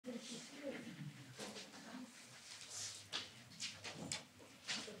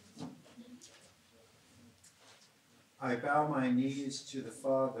I bow my knees to the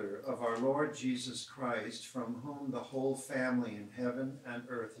Father of our Lord Jesus Christ, from whom the whole family in heaven and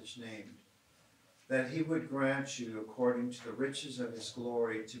earth is named, that he would grant you, according to the riches of his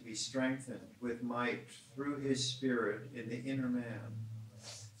glory, to be strengthened with might through his Spirit in the inner man,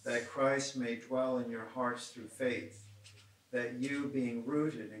 that Christ may dwell in your hearts through faith, that you, being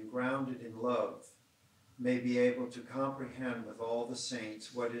rooted and grounded in love, may be able to comprehend with all the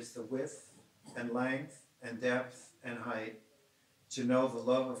saints what is the width and length and depth and height, to know the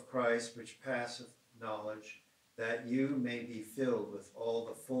love of Christ which passeth knowledge, that you may be filled with all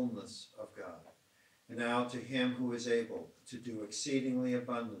the fullness of God. And now to him who is able to do exceedingly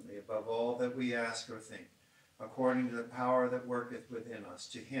abundantly above all that we ask or think, according to the power that worketh within us,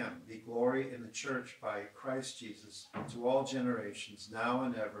 to him be glory in the church by Christ Jesus, to all generations, now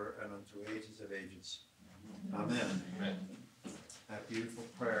and ever, and unto ages of ages. Amen. Amen. That beautiful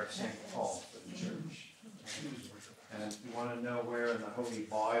prayer of St. Paul for the church. And if you want to know where in the Holy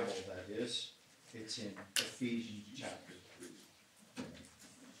Bible that is, it's in Ephesians chapter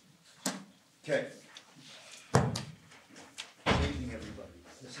 3. Okay. Good evening, everybody.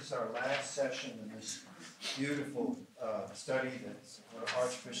 This is our last session in this beautiful study that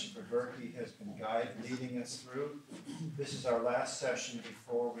Archbishop Verke has been leading us through. This is our last session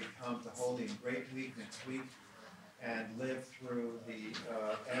before we come to Holy and Great Week next week and live through the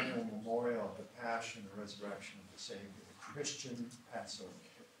annual memorial of the Passion and Resurrection of the Savior, the Christian Passover,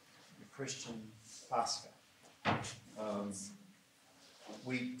 the Christian Pascha.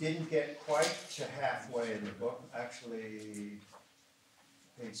 We didn't get quite to halfway in the book, actually,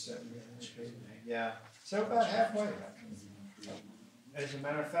 page 7. Yeah, so about halfway. As a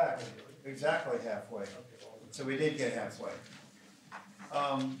matter of fact, exactly halfway. So we did get halfway.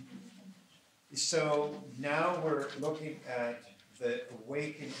 So now we're looking at the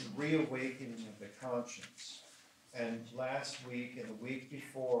reawakening of the conscience. And last week and the week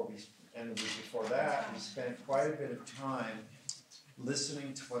before, and the week before that, we spent quite a bit of time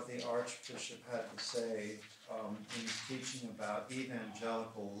listening to what the Archbishop had to say in his teaching about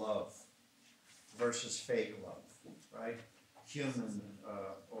evangelical love versus fake love, right? Human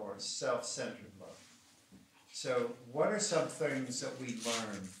or self-centered love. So what are some things that we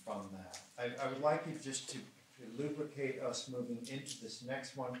learned from that? I would like you just to lubricate us moving into this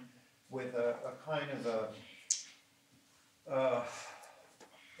next one with a kind of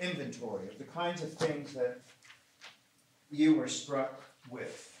inventory of the kinds of things that you were struck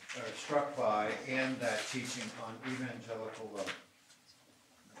by in that teaching on evangelical love.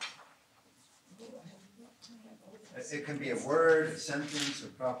 It can be a word, a sentence, a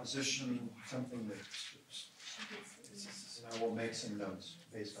proposition, something that and I will make some notes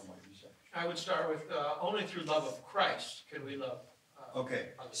based on what you said. I would start with only through love of Christ can we love. Okay,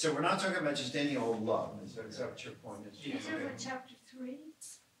 so we're not talking about just any old love. Is that what your point is? Yeah. Is there a chapter 3?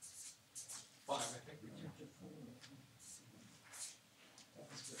 5, I think.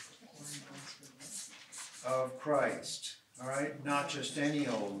 Of Christ, all right? Not just any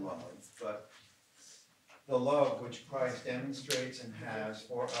old love, but the love which Christ demonstrates and has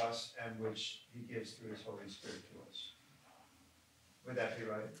for us and which he gives through his Holy Spirit to us. Would that be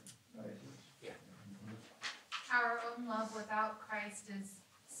right? Right. Yeah. Our own love without Christ is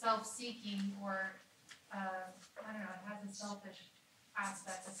self-seeking, or I don't know, it has a selfish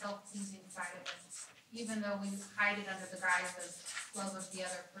aspect, a self-pleasing side of it, even though we hide it under the guise of love of the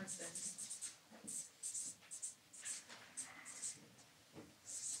other person.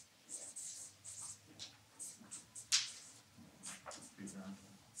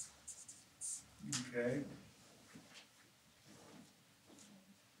 Okay.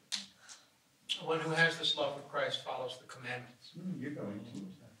 One who has this love of Christ follows the commandments. You're going to.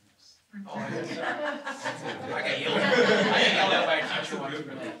 Oh, I got yelled at by a teacher once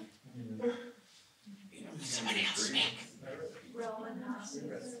for that. Somebody else speak.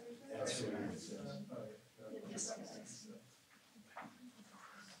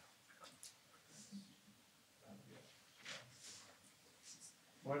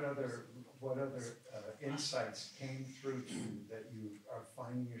 What other insights came through to you that you are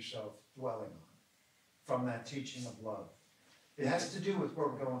finding yourself dwelling on from that teaching of love? It has to do with where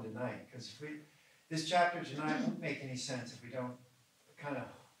we're going tonight, because this chapter tonight won't make any sense if we don't kind of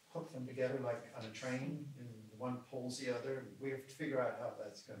hook them together like on a train, and one pulls the other. We have to figure out how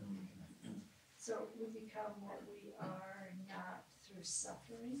that's going to be connected. So we become what we are not through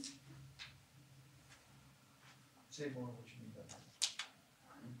suffering. Say more what you mean by that.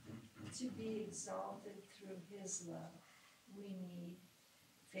 To be exalted through his love, we need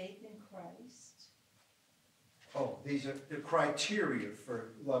faith in Christ. Oh, these are the criteria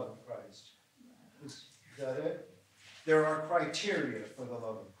for love of Christ. Is that it? there are criteria for the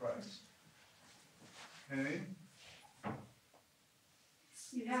love of Christ. Okay?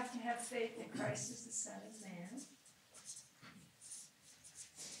 You have to have faith that Christ is the Son of Man.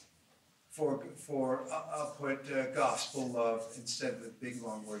 I'll put gospel love instead of the big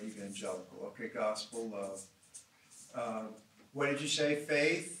long word evangelical. Okay, gospel love. What did you say?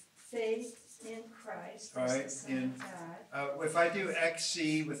 Faith? Faith in Christ All as right, the Son in- of God. If I do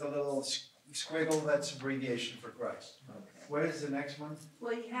XC with a little squiggle, that's abbreviation for Christ. Okay. What is the next one?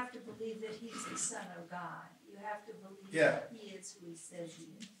 Well, you have to believe that he's the Son of God. You have to believe Yeah. that he is who he says he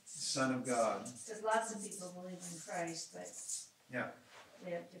is. Son of God. Because lots of people believe in Christ, but Yeah.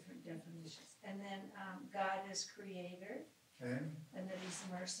 they have different definitions. And then God is creator, Okay, and that he's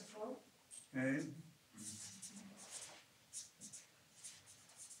merciful. Okay.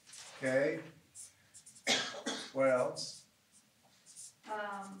 Okay. What else?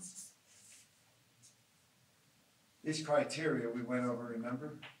 These criteria we went over,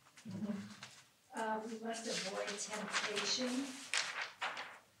 remember? We must avoid temptation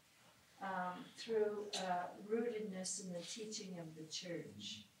through rootedness in the teaching of the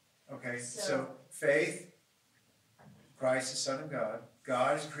church. Okay, so So- faith, Christ the Son of God,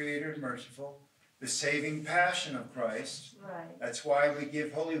 God is creator and merciful, the saving passion of Christ, Right. that's why we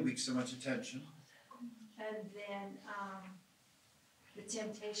give Holy Week so much attention. And then the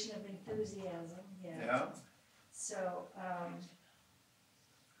temptation of enthusiasm, Yeah, So,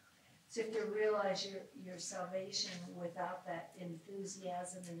 so you have to realize your salvation without that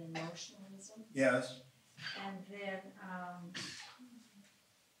enthusiasm and emotionalism. yes, And then,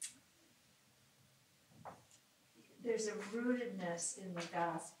 there's a rootedness in the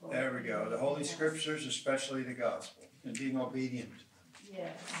gospel. there we go, the Holy Scriptures, especially the gospel, and being obedient to them.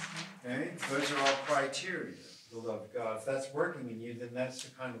 Yes. Okay, those are all criteria. the love of God. If that's working in you, then that's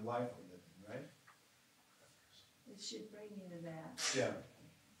the kind of life we're living, right? It should bring you to that. Yeah.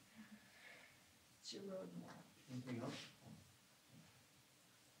 It's your roadmap. Anything else?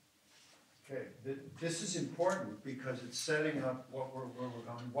 Okay, this is important because it's setting up where we're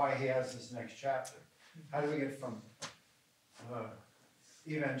going, why he has this next chapter. How do we get from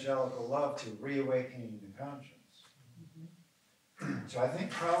evangelical love to reawakening the conscience? So I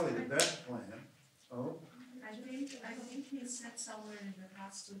think probably the best plan, I think he said somewhere in the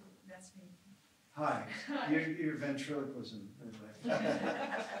past two, that's me. Hi, your ventriloquism.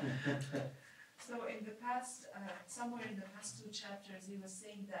 So in the past, somewhere in the past two chapters, he was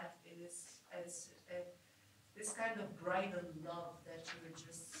saying that it is this kind of bridal love that you're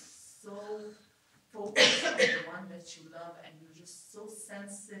just so focused on the one that you love, and you're just so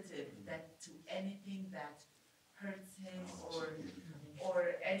sensitive that to anything that hurts him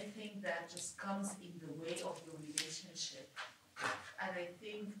or anything that just comes in the way of your relationship. And I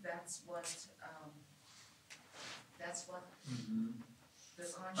think that's what the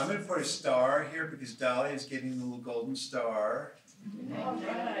conscience. I'm gonna put a star here because Dahlia is getting the little golden star. All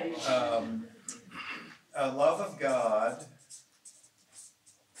right. A love of God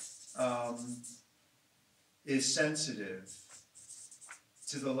is sensitive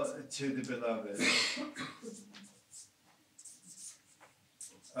to the beloved.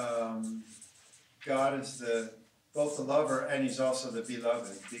 God is both the lover and he's also the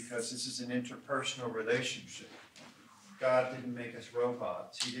beloved, because this is an interpersonal relationship. God didn't make us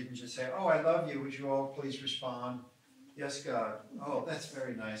robots. He didn't just say, "Oh, I love you, would you all please respond?" "Yes, God." "Oh, that's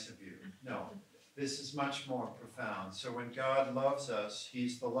very nice of you." No, this is much more profound. So when God loves us,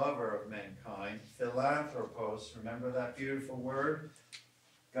 he's the lover of mankind. Philanthropos, remember that beautiful word?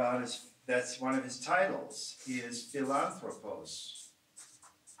 That's one of his titles. He is philanthropos.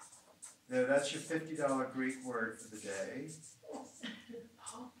 There, that's your $50 Greek word for the day.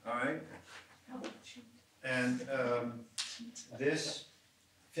 All right? And this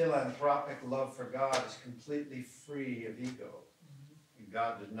philanthropic love for God is completely free of ego. And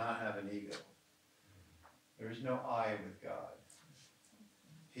God does not have an ego. There is no I with God.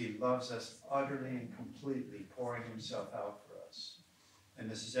 He loves us utterly and completely, pouring himself out for us. And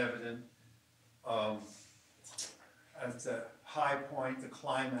this is evident at the high point, the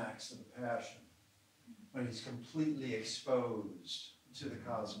climax of the Passion, when he's completely exposed to the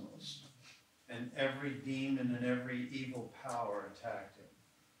cosmos. And every demon and every evil power attacked him,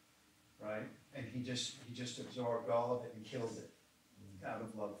 right? And he just absorbed all of it and killed it out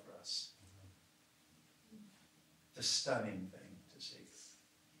of love for us. It's a stunning thing to see.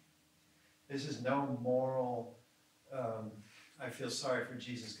 This is no moral, I feel sorry for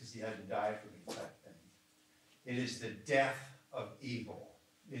Jesus because he had to die for me type thing. It is the death of evil.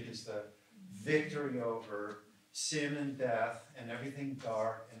 It is the victory over sin and death and everything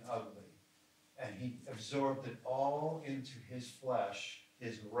dark and ugly. and he absorbed it all into his flesh,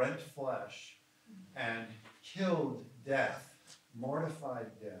 his rent flesh, and killed death, mortified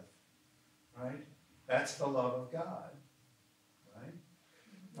death, right? That's the love of God, right?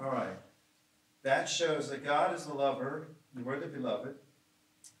 All right. That shows that God is the lover, and we're the beloved,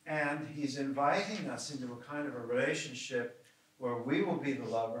 and he's inviting us into a kind of a relationship where we will be the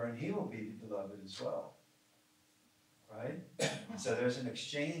lover and he will be the beloved as well, right? So there's an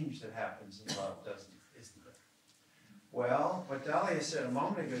exchange that happens in love, isn't there? Well, what Dahlia said a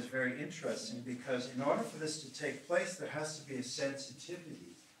moment ago is very interesting, because in order for this to take place, there has to be a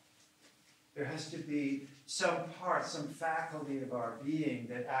sensitivity. There has to be some part, some faculty of our being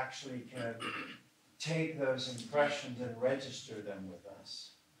that actually can take those impressions and register them with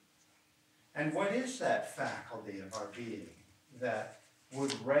us. And what is that faculty of our being that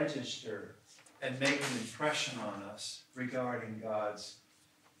would register and make an impression on us regarding God's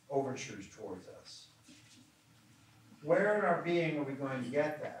overtures towards us? Where in our being are we going to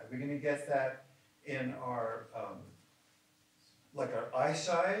get that? Are we going to get that in our like our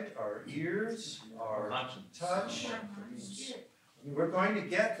eyesight, our ears, our touch? We're going to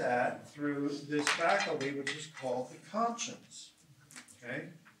get that through this faculty, which is called the conscience. Okay?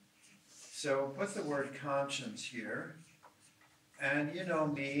 So put the word conscience here. And you know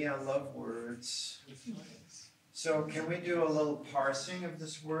me, I love words. So can we do a little parsing of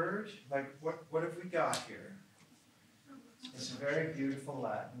this word? Like, what have we got here? It's a very beautiful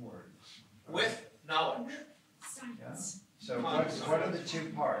Latin word. With knowledge. Yeah. So what are the two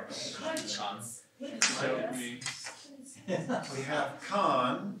parts? So we have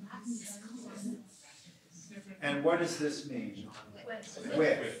con, and what does this mean?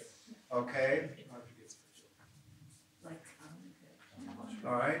 With. Okay?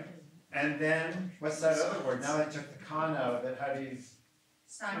 All right. And then, what's that other word? Now I took the con out of it. How do you?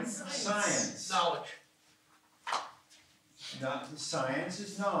 Science. Science. Knowledge. Not, science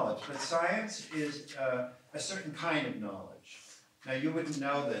is knowledge, but science is a certain kind of knowledge. Now you wouldn't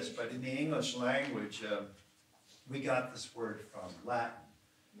know this, but in the English language, we got this word from Latin.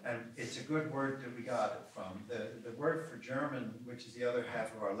 And it's a good word that we got it from. The word for German, which is the other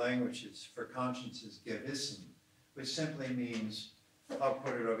half of our languages, for conscience is Gewissen, which simply means, I'll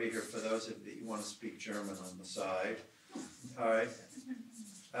put it over here for those of you who want to speak German on the side. All right.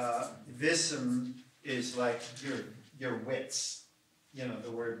 Wissen is like your wits. You know,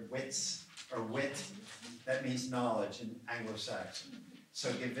 the word wits or wit, that means knowledge in Anglo-Saxon. So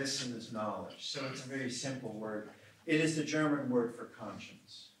Gewissen is knowledge. So it's a very simple word. It is the German word for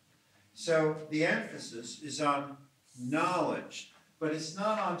conscience. So the emphasis is on knowledge, but it's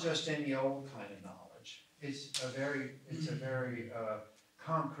not on just any old kind of knowledge. It's a very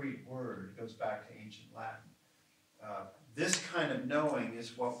concrete word. It goes back to ancient Latin. This kind of knowing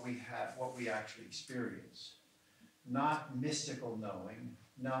is what we have, what we actually experience. Not mystical knowing,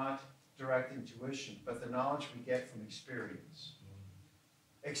 not direct intuition, but the knowledge we get from experience.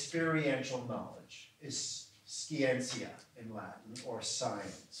 Experiential knowledge is scientia in Latin, or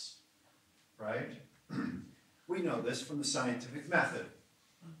science, right? We know this from the scientific method.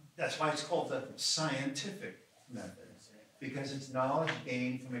 That's why it's called the scientific method, because it's knowledge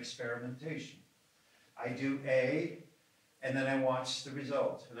gained from experimentation. I do A, and then I watch the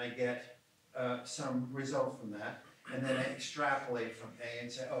result, and I get some result from that, and then I extrapolate from A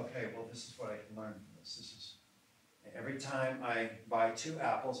and say, okay, well, this is what I can learn from this. This is, every time I buy 2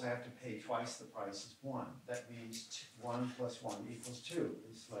 apples, I have to pay twice the price as 1. That means 1 plus 1 equals 2.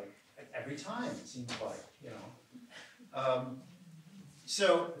 It's like, every time, it seems like, you know.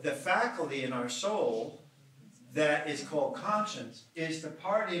 So the faculty in our soul that is called conscience is the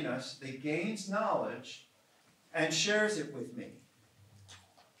part in us that gains knowledge and shares it with me.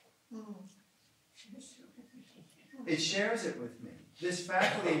 It shares it with me. This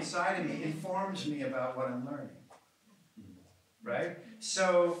faculty inside of me informs me about what I'm learning. Right?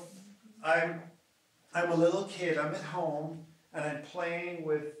 So I'm a little kid, I'm at home, and I'm playing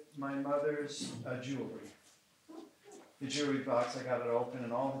with my mother's jewelry. The jewelry box, I got it open,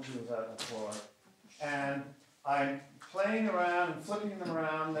 and all the jewels out on the floor. And I'm playing around and flipping them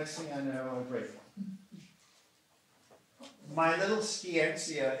around. Next thing I know, I break one. My little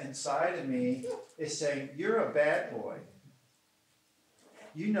scientia inside of me is saying, you're a bad boy.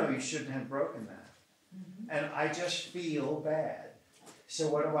 You know you shouldn't have broken that. And I just feel bad. So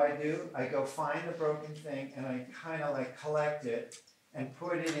what do? I go find the broken thing, and I kind of like collect it and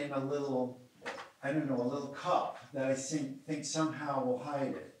put it in a little, I don't know, a little cup that I think somehow will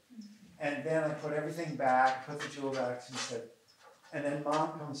hide it. And then I put everything back, put the jewel back, and then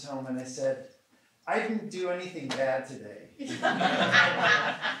Mom comes home and I said, I didn't do anything bad today.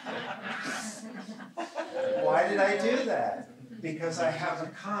 Why did I do that? Because I have a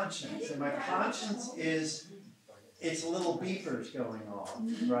conscience, and my conscience it's little beepers going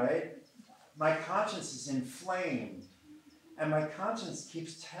on, right? My conscience is inflamed, and my conscience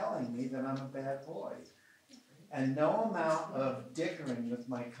keeps telling me that I'm a bad boy. And no amount of dickering with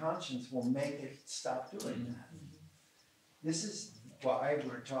my conscience will make it stop doing that. This is why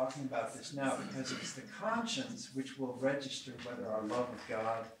we're talking about this now, because it's the conscience which will register whether our love of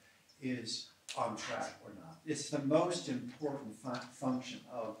God is on track or not. It's the most important function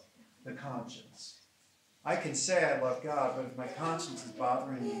of the conscience. I can say I love God, but if my conscience is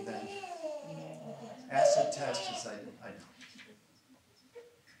bothering me, then acid test as I don't.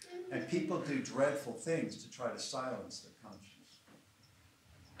 And people do dreadful things to try to silence their conscience.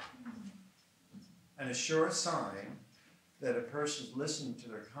 And a sure sign that a person is listening to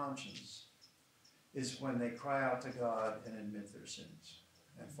their conscience is when they cry out to God and admit their sins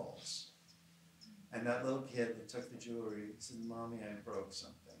and faults. And that little kid that took the jewelry said, "Mommy, I broke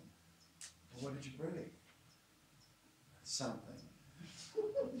something." "Well, what did you break?" "Something."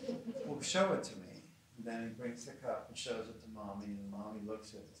 "Well, show it to me." And then he brings the cup and shows it to Mommy, and Mommy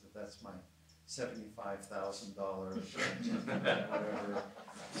looks at it and says, "That's my $75,000 whatever."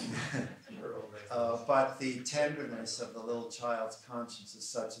 But the tenderness of the little child's conscience is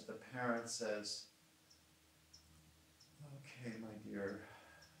such that the parent says, "Okay, my dear,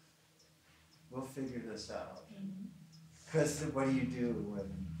 we'll figure this out." Because what do you do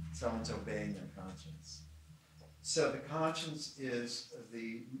when someone's obeying their conscience? So the conscience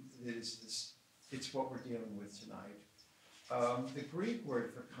it's what we're dealing with tonight. The Greek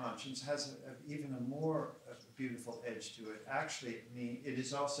word for conscience has even a more beautiful edge to it. Actually, it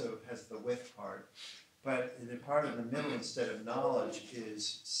is also has the with part, but the part in the middle instead of knowledge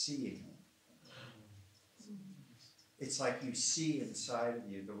is seeing. It's like you see inside of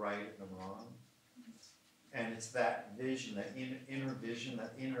you the right and the wrong. And it's that vision, that inner vision,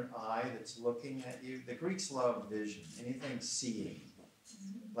 that inner eye that's looking at you. The Greeks love vision, anything seeing.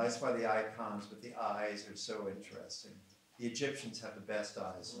 That's why the icons with the eyes are so interesting. The Egyptians have the best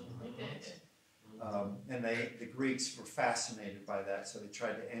eyes. And the Greeks were fascinated by that, so they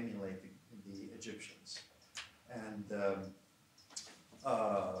tried to emulate the Egyptians. And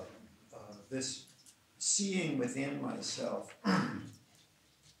this seeing within myself,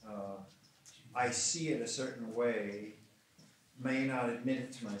 I see it a certain way, may not admit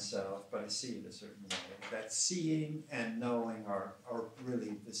it to myself, but I see it a certain way. That seeing and knowing are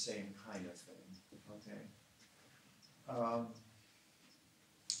really the same kind of thing, okay?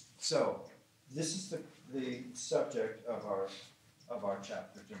 So, this is the subject of our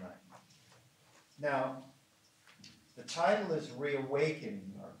chapter tonight. Now, the title is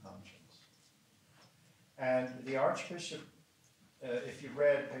Reawakening Our Conscience. And the Archbishop, if you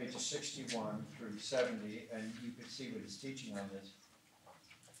read pages 61 through 70, and you could see what he's teaching on this.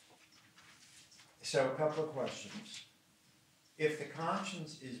 So a couple of questions. If the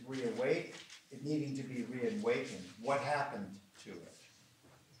conscience is needing to be reawakened, what happened to it?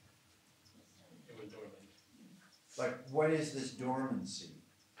 It was dormant. Like, what is this dormancy?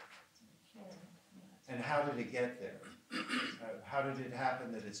 And how did it get there? How did it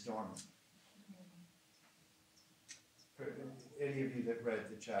happen that it's dormant? For any of you that read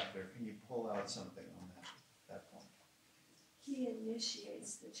the chapter, can you pull out something on that point? He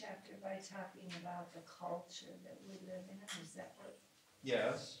initiates the chapter by talking about the culture that we live in. Is that what?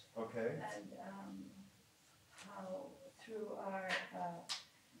 Yes, okay. And how through our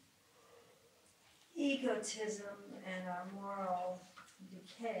egotism and our moral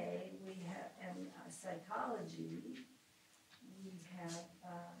decay, and psychology, we have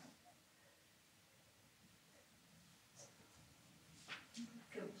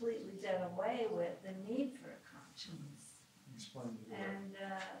completely done away with the need for a conscience. Explain to me. And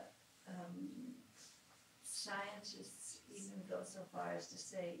scientists even go so far as to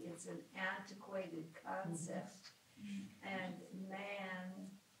say it's an antiquated concept. And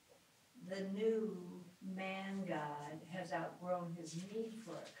man, the new man God, has outgrown his need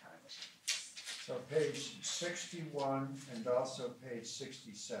for a conscience. So page 61 and also page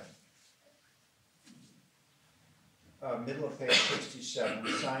 67. Middle of page 67,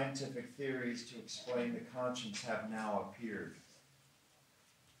 scientific theories to explain the conscience have now appeared.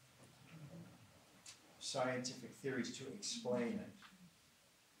 Scientific theories to explain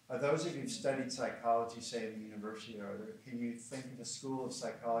it. Those of you who've studied psychology, say at the university, can you think of a school of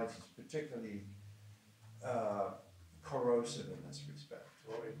psychology that's particularly corrosive in this respect?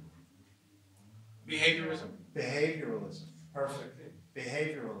 Behaviorism. Behavioralism, perfect.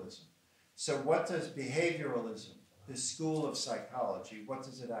 Behavioralism. So what does behavioralism, this school of psychology, what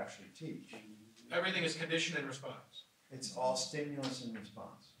does it actually teach? Everything is conditioned in response. It's all stimulus and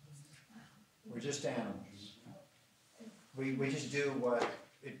response. We're just animals. We just do what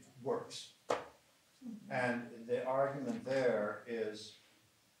it works. And the argument there is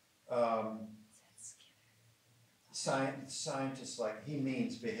scientists like, he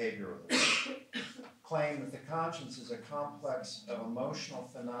means behavioralists, claim that the conscience is a complex of emotional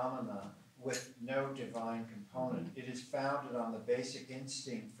phenomena with no divine component. It is founded on the basic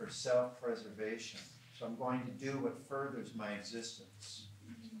instinct for self-preservation. So I'm going to do what furthers my existence,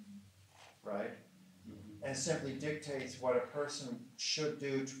 right? And simply dictates what a person should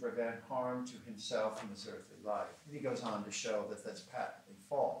do to prevent harm to himself in this earthly life. And he goes on to show that that's patently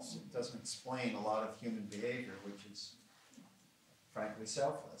false. It doesn't explain a lot of human behavior, which is frankly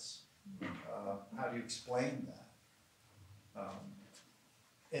selfless. How do you explain that?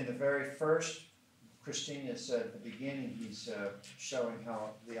 In the very first, Christina said at the beginning, he's showing how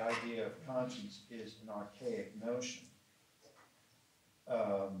the idea of conscience is an archaic notion.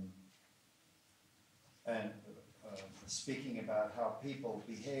 And speaking about how people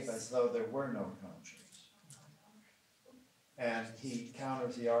behave as though there were no conscience. And he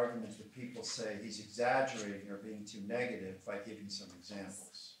counters the argument that people say he's exaggerating or being too negative by giving some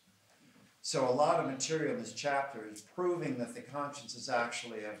examples. So a lot of material in this chapter is proving that the conscience is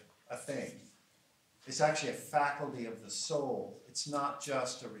actually a thing. It's actually a faculty of the soul. It's not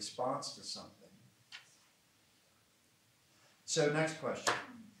just a response to something. So next question.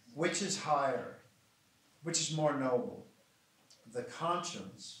 Which is higher? Which is more noble? The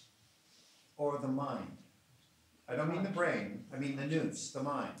conscience or the mind? I don't mean the brain, I mean the nous, the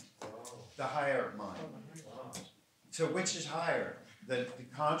mind. The higher mind. So which is higher? The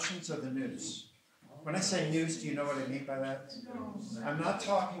conscience or the nous? When I say nous, do you know what I mean by that? I'm not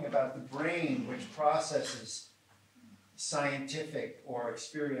talking about the brain which processes scientific or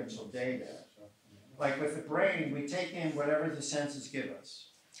experiential data. Like with the brain, we take in whatever the senses give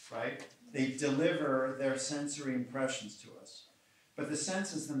us, right? They deliver their sensory impressions to us. But the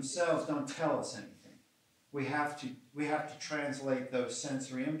senses themselves don't tell us anything. We have to translate those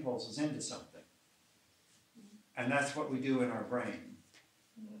sensory impulses into something. And that's what we do in our brain.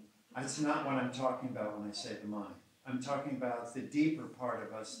 That's not what I'm talking about when I say the mind. I'm talking about the deeper part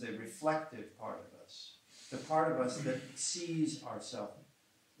of us, the reflective part of us. The part of us that sees ourselves.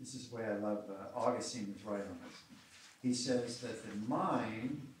 This is the way I love, Augustine is right on this. He says that the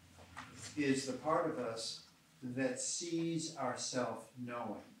mind is the part of us that sees ourself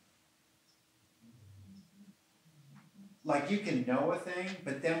knowing. Like you can know a thing,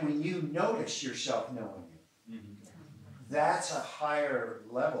 but then when you notice yourself knowing it, that's a higher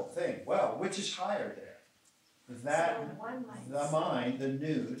level thing. Well, which is higher there? That, the mind, the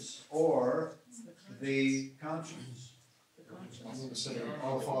nous, or the conscience? I'm going to say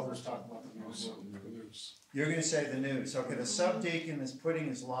all the fathers talk about the nous. You're going to say the nous. Okay, the subdeacon is putting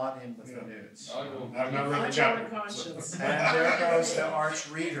his lot in with the nous. I've not read the chapter. And there goes the arch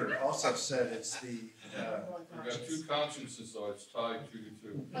reader, also said it's the... We've got two consciences, though, it's tied 2 to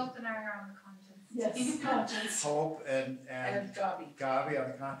 2. Hope and I are on the conscience. Yes, conscience. Hope and Gabi. Gabi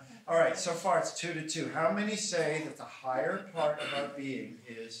on the con. All right, so far it's 2 to 2. How many say that the higher part of our being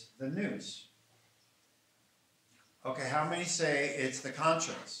is the nous? Okay, how many say it's the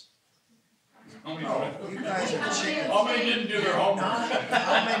conscience? How many, Oh, you guys are chickens. how many didn't do their homework?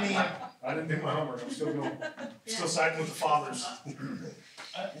 How many? I didn't do my homework, I'm still siding with the fathers.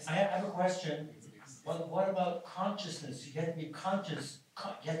 I have a question. What about consciousness? You have to be conscious.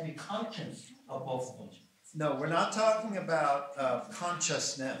 You have to be conscious of both of them. No, we're not talking about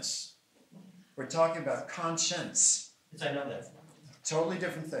consciousness. We're talking about conscience. Yes, I know that. Totally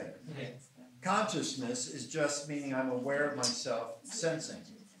different thing. Okay. Consciousness is just meaning I'm aware of myself, sensing.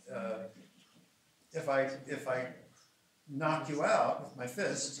 If I knock you out with my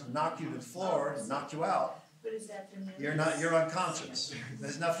fist, knock you to the floor, and knock you out, But is that the news? you're unconscious.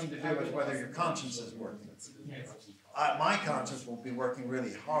 There's nothing to do with whether your conscience is working. Yes. My conscience will be working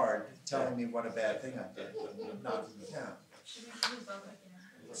really hard, telling me what a bad thing I did, but knocking me down. Should we do both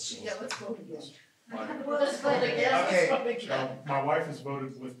again? Yeah, let's vote again. Let's vote again. Okay. My wife has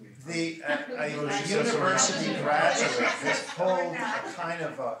voted with me. A university graduate has pulled a kind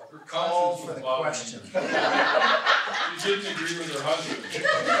of a Her call conscience for the was bothering question. her. She didn't agree with her husband.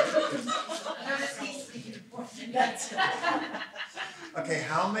 Notice he's speaking for me. That's Okay,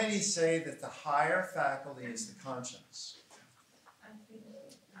 how many say that the higher faculty is the conscience?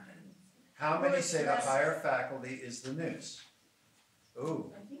 How many say the higher faculty is the nous?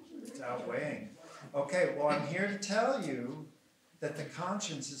 Ooh, it's outweighing. Okay, well, I'm here to tell you that the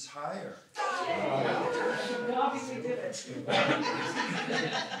conscience is higher. You obviously did it.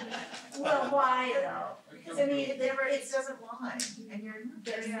 Well, why though? I mean, It doesn't lie, and your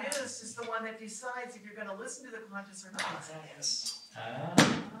Yeah. nous is the one that decides if you're gonna listen to the conscience or not. Ah,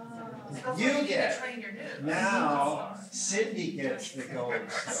 That's why You need to get- train your nous. Now, Cindy gets the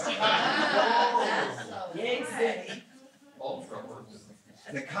gold star. Yay, Cindy. All trouble.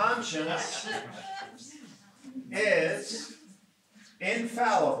 The conscience is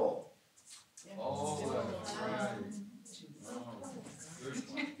infallible. Oh, that's right. Oh, good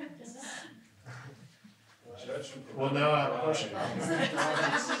one. Judgment. Well, now I have a question.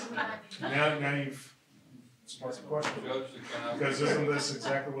 Now you've sparked the question. Judge that cannot. Because isn't this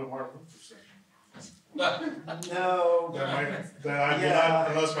exactly what Martin Luther said? No. That I do Yeah.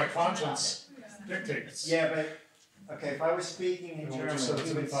 not, unless my conscience dictates. Yeah, but, okay, if I was speaking in And we German, just said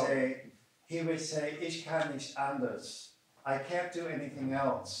it's infallible. he would say, ich kann nicht anders. I can't do anything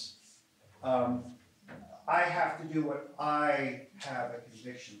else. I have to do what I have a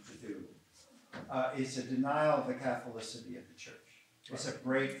conviction to do. It's a denial of the Catholicity of the church. It's a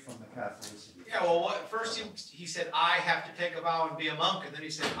break from the Catholicity. Yeah, well, first he said, I have to take a vow and be a monk, and then he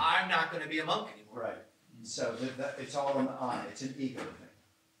said, I'm not gonna be a monk anymore. Right. So it's all in the I. It's an ego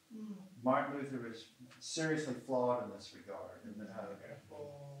thing. Martin Luther is seriously flawed in this regard. And,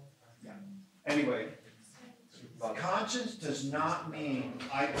 yeah. Anyway, conscience does not mean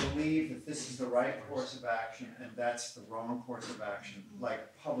I believe that this is the right course of action and that's the wrong course of action,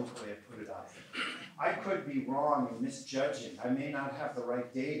 like publicly I put it out there. I could be wrong in misjudging. I may not have the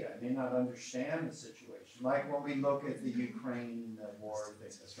right data. I may not understand the situation. Like when we look at the Ukraine war thing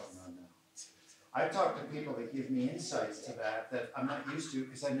that's going on now. I've talked to people that give me insights to that I'm not used to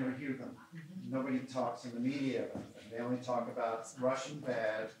because I never hear them. Nobody talks in the media about them. They only talk about Russian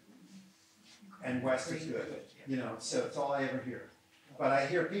bad and West is good, you know, so it's all I ever hear. But I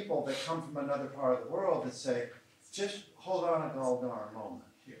hear people that come from another part of the world that say, just hold on a darn moment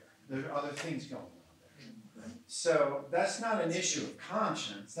here. There are other things going on there. So that's not an issue of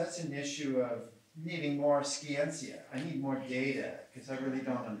conscience, that's an issue of needing more scientia. I need more data because I really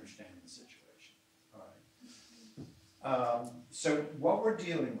don't understand the situation. All right. So what we're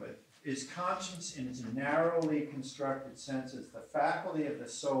dealing with is conscience in its narrowly constructed sense is the faculty of the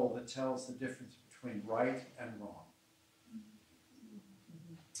soul that tells the difference between right and wrong.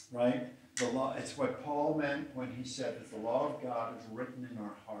 Right? The law, it's what Paul meant when he said that the law of God is written in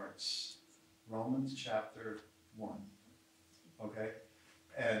our hearts. Romans chapter 1. Okay?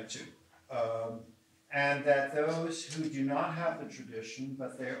 And 2. And that those who do not have the tradition,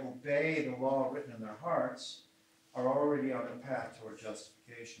 but they obey the law written in their hearts, are already on the path toward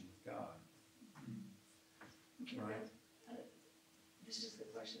justification with God. Okay, Right. but, this is the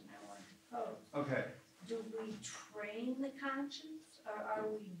question I want to pose. Okay. Do we train the conscience, or are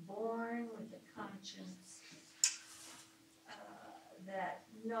we born with a conscience that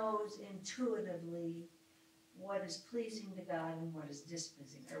knows intuitively what is pleasing to God and what is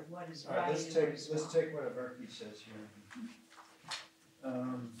displeasing, or what is All right, right let's and take, what is let's wrong? take what Averki says here.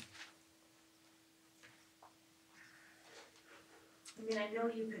 I mean, I know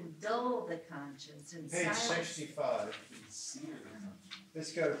you can dull the conscience and Page silence. 65.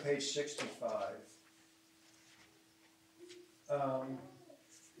 Let's go to page 65.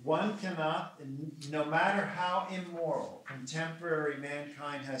 One cannot, no matter how immoral contemporary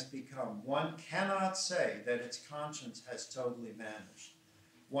mankind has become, one cannot say that its conscience has totally vanished.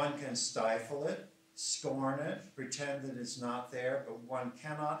 One can stifle it, scorn it, pretend that it's not there, but one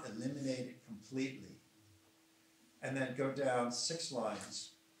cannot eliminate it completely. And then go down 6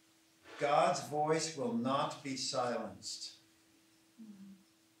 lines. God's voice will not be silenced.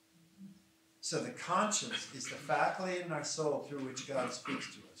 So the conscience is the faculty in our soul through which God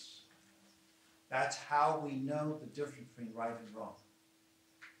speaks to us. That's how we know the difference between right and wrong.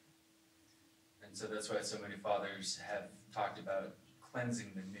 And so that's why so many fathers have talked about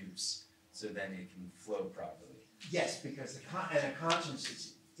cleansing the nous, so then it can flow properly. Yes, because the conscience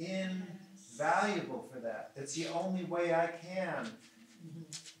is invaluable for that. That's the only way I can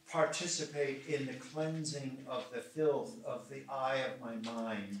participate in the cleansing of the filth of the eye of my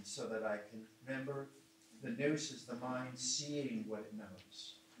mind so that I can, remember, the nous is the mind seeing what it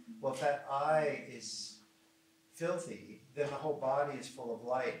knows. Well, if that eye is filthy, then the whole body is full of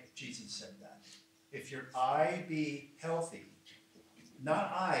light. Jesus said that. If your eye be healthy,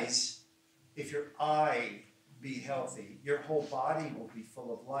 not eyes, if your eye be healthy, your whole body will be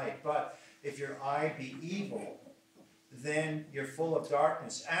full of light. But if your eye be evil, then you're full of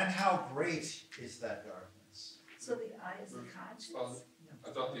darkness. And how great is that darkness? So the eye is the conscience? I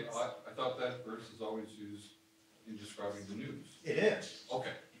thought that verse is always used in describing the news. It is. Okay.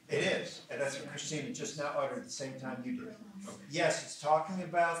 It is, and that's what Christina just now uttered at the same time you did. Yes, it's talking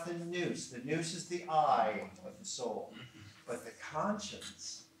about the nous. The nous is the eye of the soul, but the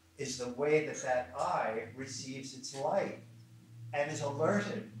conscience is the way that that eye receives its light and is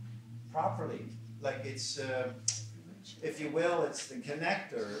alerted properly. Like it's, if you will, it's the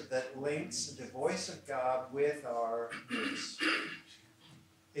connector that links the voice of God with our nous.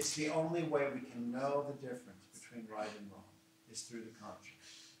 It's the only way we can know the difference between right and wrong, is through the conscience.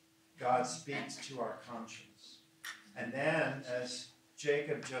 God speaks to our conscience. And then, as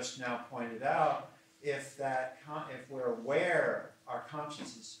Jacob just now pointed out, if we're aware, our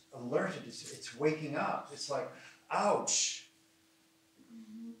conscience is alerted, it's waking up. It's like, ouch!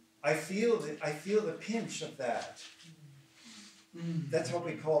 I feel the pinch of that. That's what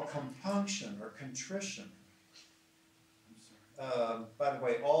we call compunction or contrition. By the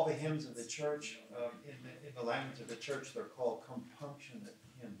way, all the hymns of the church, in the language of the church, they're called compunctionate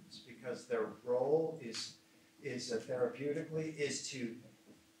hymns because their role is therapeutically is to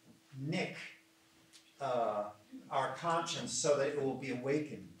nick our conscience so that it will be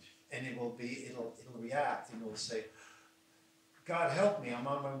awakened and it'll react and it will say, God help me, I'm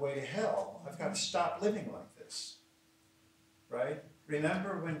on my way to hell. I've got to stop living like this. Right?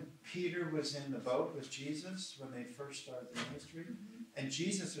 Remember when Peter was in the boat with Jesus when they first started the ministry? And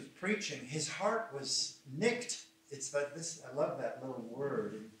Jesus was preaching, his heart was nicked. It's like this, I love that little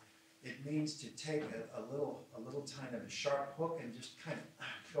word. It means to take a little kind of a sharp hook and just kind of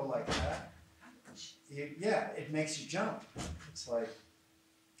go like that. Yeah, it makes you jump. It's like,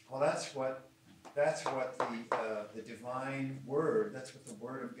 well, that's what the divine word, that's what the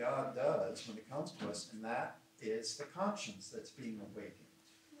word of God does when it comes to us, and that is the conscience that's being awakened,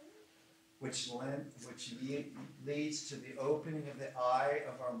 which leads to the opening of the eye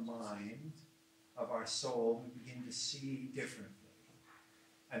of our mind, of our soul. We begin to see differently.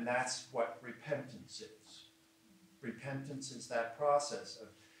 And that's what repentance is. Repentance is that process of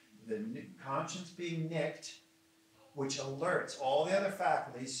the conscience being nicked, which alerts all the other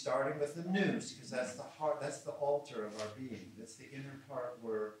faculties, starting with the nous, because that's the heart, that's the altar of our being. That's the inner part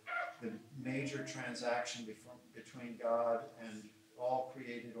where the major transaction between God and all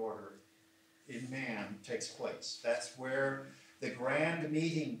created order in man takes place. That's where the grand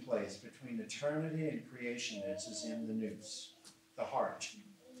meeting place between eternity and creation is in the nous, the heart,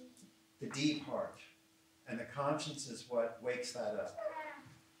 the deep heart. And the conscience is what wakes that up.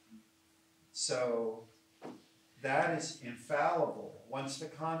 So that is infallible. Once the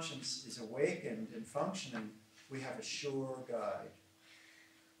conscience is awakened and functioning, we have a sure guide.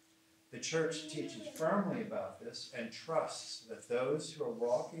 The church teaches firmly about this and trusts that those who are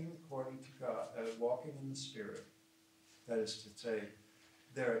walking according to God, walking in the Spirit, that is to say,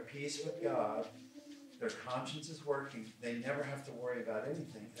 they're at peace with God, their conscience is working, they never have to worry about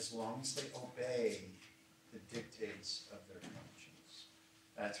anything as long as they obey the dictates of their conscience.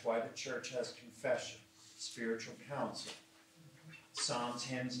 That's why the church has confession, spiritual counsel, psalms,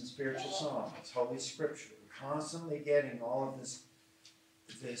 hymns, and spiritual songs, Holy Scripture. We're constantly getting all of this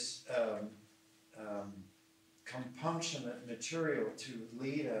compunctionate material to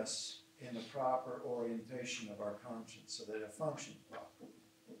lead us in the proper orientation of our conscience so that it functions properly.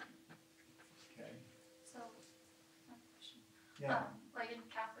 Okay? So, my question. Yeah. Like in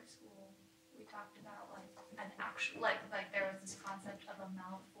Catholic school, we talked about like an actual, like there was this concept of a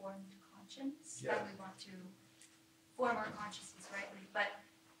malformed conscience that we want to form our consciousness rightly. But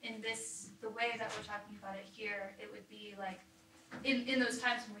in this, the way that we're talking about it here, it would be like, in those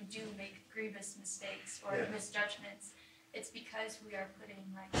times when we do make grievous mistakes or misjudgments, it's because we are putting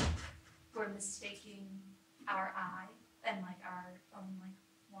we're mistaking our I and our own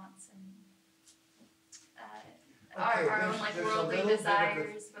wants and our own worldly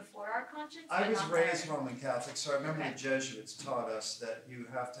desires before our conscience. I was raised Roman Catholic, so I remember the Jesuits taught us that you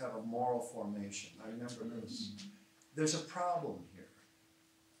have to have a moral formation. I remember this. There's a problem here.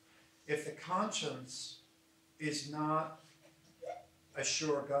 If the conscience is not a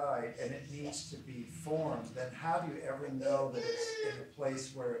sure guide and it needs to be formed, then how do you ever know that it's in a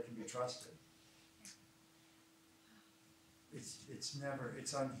place where it can be trusted? It's never,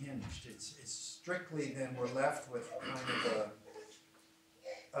 it's unhinged. It's strictly, then we're left with kind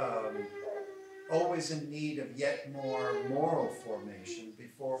of a always in need of yet more moral formation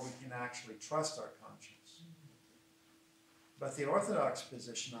before we can actually trust our conscience. But the Orthodox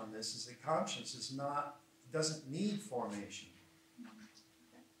position on this is that conscience doesn't need formation.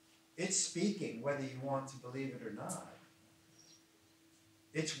 It's speaking whether you want to believe it or not.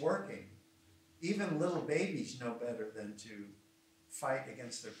 It's working. Even little babies know better than to fight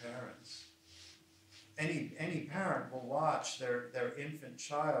against their parents. any parent will watch their infant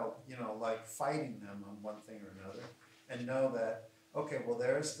child, you know, like fighting them on one thing or another, and know that, okay, well,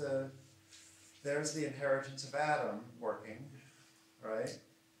 there's the inheritance of Adam working, right?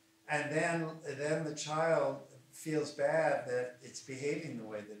 And then the child feels bad that it's behaving the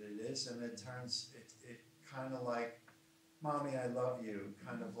way that it is, and it kind of like, Mommy, I love you,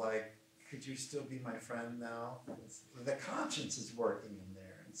 kind of like, could you still be my friend now? The conscience is working in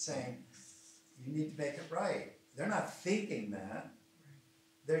there and saying, you need to make it right. They're not thinking that,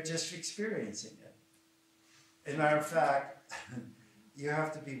 they're just experiencing it. As a matter of fact, you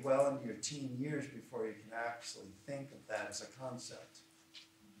have to be well into your teen years before you can actually think of that as a concept.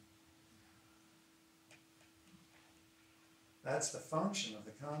 That's the function of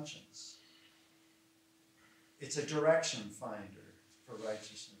the conscience. It's a direction finder for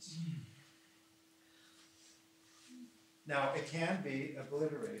righteousness. Now, it can be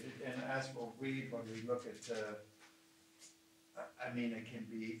obliterated, and as we'll read when we look at,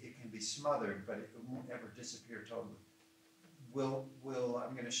 it can be smothered, but it won't ever disappear totally.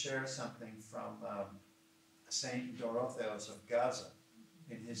 I'm going to share something from Saint Dorotheos of Gaza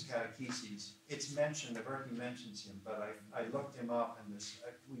in his catecheses. It's mentioned, the Berkey mentions him, but I looked him up, and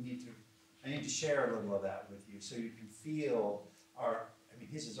I need to share a little of that with you so you can feel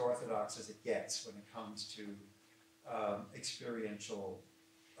he's as orthodox as it gets when it comes to experiential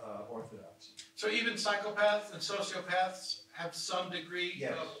orthodoxy. So even psychopaths and sociopaths have some degree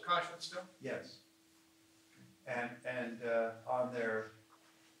Yes. of conscience still? Yes. And on their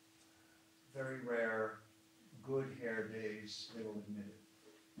very rare good hair days, they will admit it.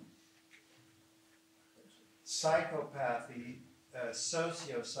 Psychopathy,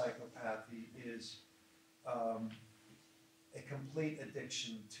 sociopsychopathy is a complete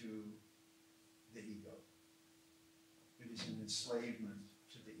addiction to the ego. It is an enslavement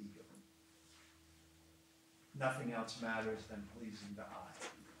to the ego. Nothing else matters than pleasing the I.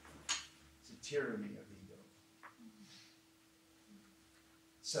 It's a tyranny of ego.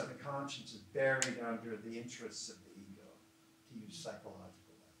 So the conscience is buried under the interests of the ego, to use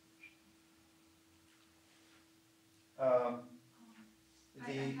psychological language.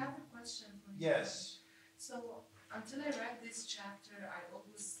 I have a question for you. Yes. So until I read this chapter, I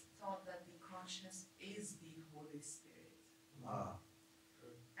always thought that the conscience is the Holy Spirit. And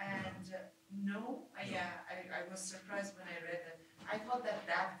I was surprised when I read that. I thought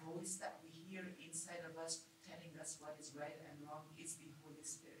that voice that we hear inside of us telling us what is right and wrong is the Holy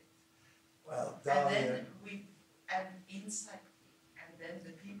Spirit. Well, And then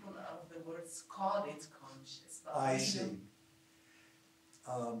the people of the words call it conscious. But I we see.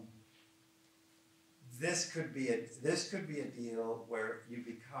 know- This could be a deal where you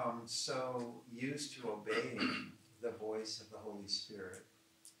become so used to obeying the voice of the Holy Spirit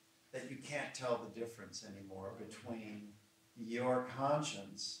that you can't tell the difference anymore between your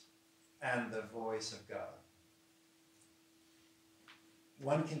conscience and the voice of God.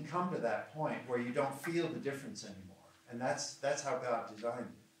 One can come to that point where you don't feel the difference anymore, and that's how God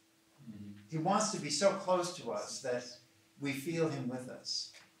designed it. Mm-hmm. He wants to be so close to us that we feel him with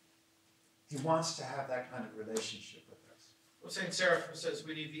us. He wants to have that kind of relationship with us. Well, St. Seraphim says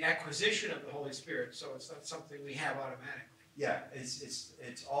we need the acquisition of the Holy Spirit, so it's not something we have automatically. Yeah, it's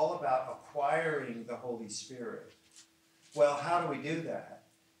all about acquiring the Holy Spirit. Well, how do we do that?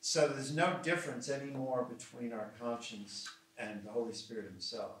 So there's no difference anymore between our conscience and the Holy Spirit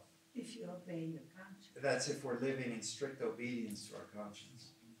himself. If you obey your conscience. That's if we're living in strict obedience to our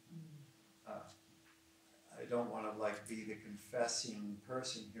conscience. I don't want to be the confessing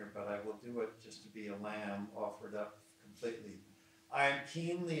person here, but I will do it just to be a lamb offered up completely. I am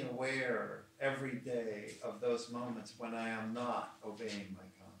keenly aware every day of those moments when I am not obeying my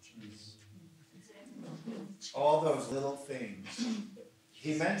conscience. All those little things.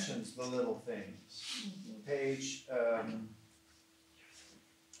 He mentions the little things. Page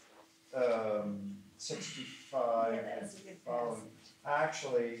 65 Yeah, that was a good following. passage.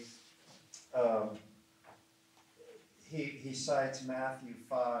 Actually, he cites Matthew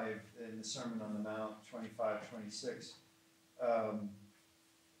 5 in the Sermon on the Mount, 25, 26,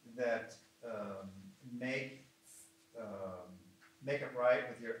 that make it right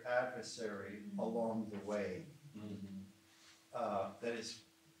with your adversary along the way. That is,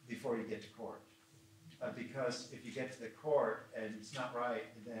 before you get to court. Because if you get to the court and it's not right,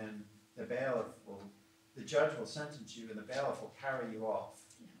 then the judge will sentence you, and the bailiff will carry you off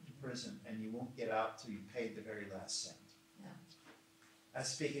to prison, and you won't get out till you paid the very last cent. Yeah.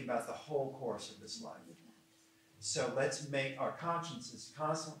 That's speaking about the whole course of this life. So let's make our consciences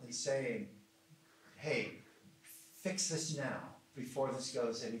constantly saying, hey, fix this now before this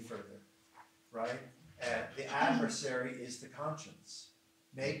goes any further, right? The adversary is the conscience.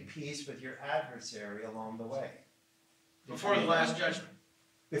 Make peace with your adversary along the way. Before the last judgment.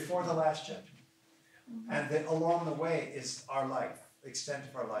 Before the last judgment. And along the way is our life, the extent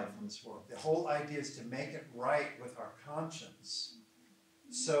of our life in this world. The whole idea is to make it right with our conscience,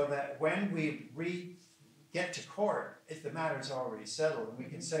 so that when we get to court, if the matter is already settled, and we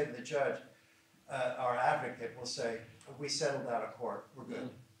can say to the judge, our advocate will say, we settled out of court, we're good.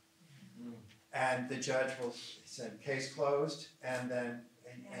 And the judge will say, case closed, and then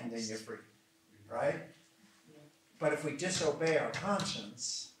you're free, right? But if we disobey our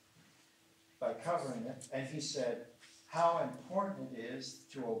conscience by covering it, and he said how important it is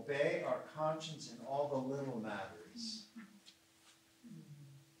to obey our conscience in all the little matters.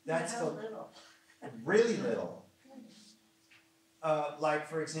 That's How the little. really little. Like,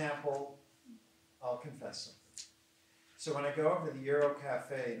 for example, I'll confess something. So when I go over to the Euro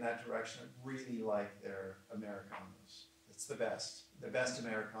Cafe in that direction, I really like their Americanos. It's the best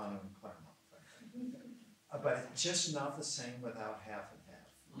Americano in Claremont, frankly. But it's just not the same without half and half.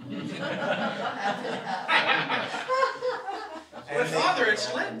 But Father,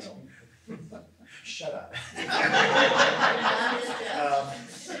 it's Lent. Shut up.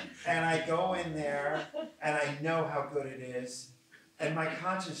 And I go in there, and I know how good it is, and my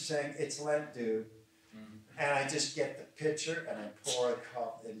conscience is saying, it's Lent, dude. And I just get the pitcher, and I pour a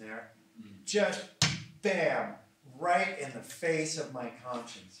cup in there. Just, bam, right in the face of my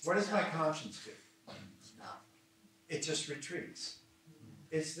conscience. What does my conscience do? It just retreats.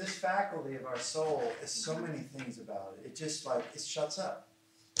 It's this faculty of our soul, is so many things about it. It just like, it shuts up.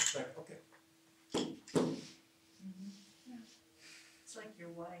 It's like, okay. It's like your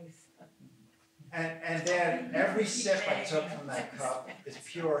wife. And then every sip I took from that cup is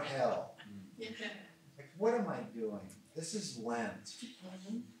pure hell. Like, what am I doing? This is Lent.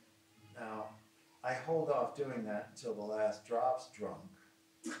 Now, I hold off doing that until the last drop's drunk.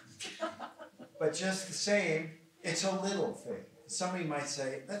 But just the same, it's a little thing. Somebody might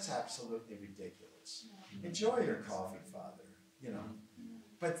say, that's absolutely ridiculous. Enjoy your coffee, Father, you know.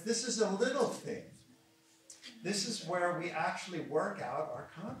 But this is a little thing. This is where we actually work out our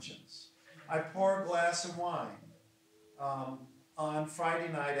conscience. I pour a glass of wine on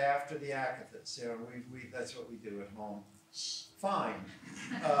Friday night after the Akathis. You know, that's what we do at home. Fine.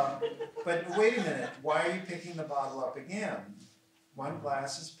 But wait a minute, why are you picking the bottle up again? One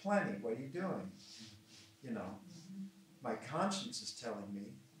glass is plenty. What are you doing? You know, my conscience is telling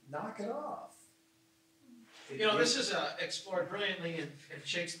me, knock it off. You know, this is explored brilliantly in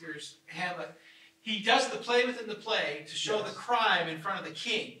Shakespeare's Hamlet. He does the play within the play to show the crime in front of the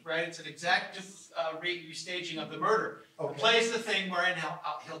king, right? It's an exact restaging of the murder. Okay. The play is the thing wherein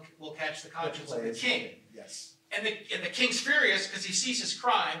we'll catch the conscience of the king. Yes. And the king's furious because he sees his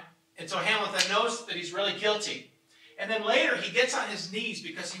crime, and so Hamlet then knows that he's really guilty. And then later he gets on his knees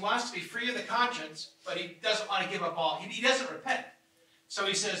because he wants to be free of the conscience, but he doesn't want to give up all. He doesn't repent. So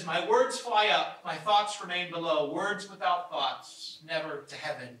he says, my words fly up, my thoughts remain below. Words without thoughts never to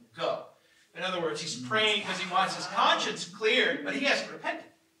heaven go. In other words, he's praying because he wants his conscience cleared, but he hasn't repented.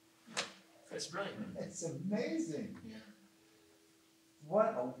 It's brilliant. It's amazing. Yeah.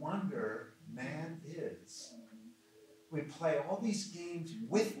 What a wonder man is. We play all these games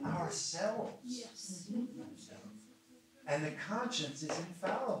with ourselves. Yes. And the conscience is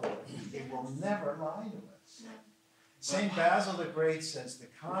infallible. It will never lie to us. St. Basil the Great says the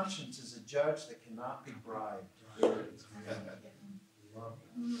conscience is a judge that cannot be bribed.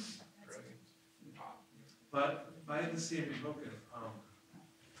 But by the same token,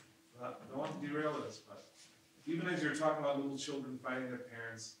 I don't want to derail this, but even as you're talking about little children fighting their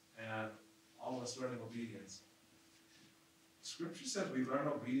parents and all of us learning obedience, Scripture says we learn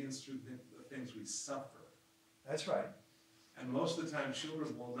obedience through the things we suffer. That's right. And most of the time,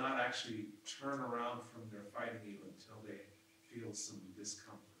 children will not actually turn around from their fighting you until they feel some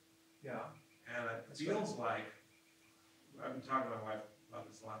discomfort. Yeah. And it feels like, I've been talking to my wife about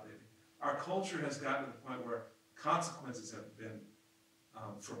this a lot lately, our culture has gotten to the point where consequences have been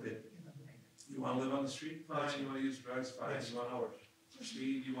forbidden. You want to live on the street? Fine. You want to use drugs? Fine. Yes. You want to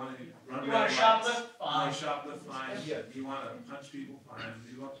speed? You want to run You want to shoplift? You want to shoplift? Fine. Yeah. You want to punch people? Fine.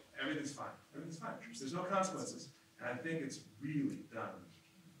 Everything's fine. Everything's fine. There's no consequences. And I think it's really done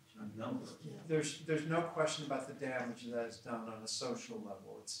a number. There's no question about the damage that is done on a social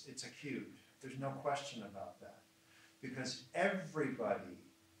level. It's acute. There's no question about that. Because everybody,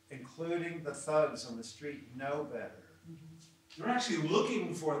 including the thugs on the street, know better. They're actually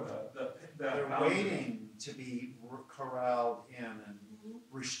looking for They're waiting to be corralled in and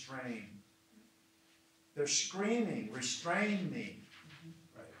restrained. They're screaming, restrain me.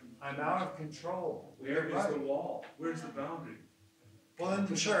 Right. I'm out of control. Where You're is right. the wall? Where's the boundary? Well, in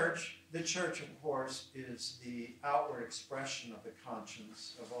the church, of course, is the outward expression of the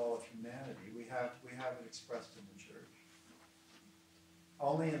conscience of all of humanity. We have it expressed in the church.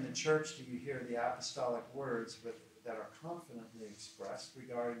 Only in the church do you hear the apostolic words that are confidently expressed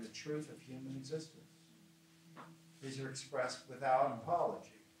regarding the truth of human existence. These are expressed without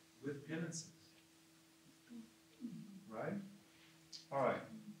apology. With penances. Right? All right.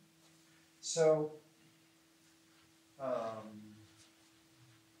 So,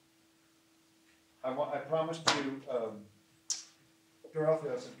 I promised you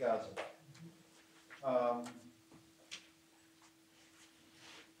Dorotheos of Gaza.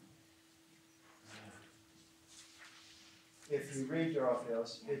 If you read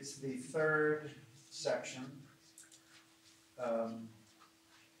Dorotheos, it's the third section on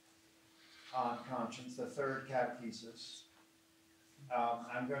conscience, the third catechesis.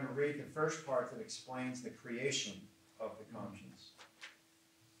 I'm going to read the first part that explains the creation of the conscience.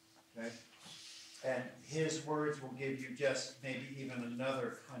 Okay? And his words will give you just maybe even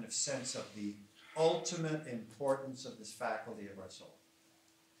another kind of sense of the ultimate importance of this faculty of our soul.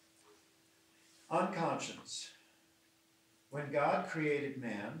 On conscience. When God created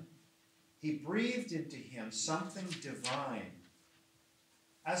man, he breathed into him something divine,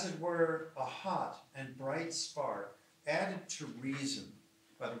 as it were a hot and bright spark added to reason.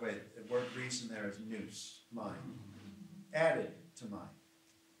 By the way, the word reason there is nous, mind. Added to mind.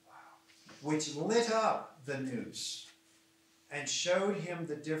 Which lit up the nous and showed him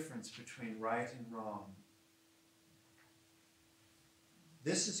the difference between right and wrong.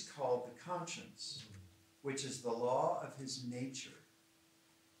 This is called the conscience, which is the law of his nature.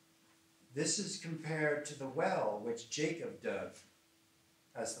 This is compared to the well which Jacob dug,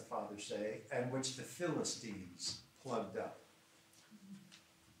 as the fathers say, and which the Philistines plugged up.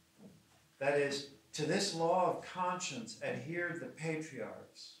 That is, to this law of conscience adhered the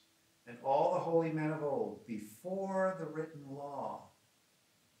patriarchs and all the holy men of old before the written law,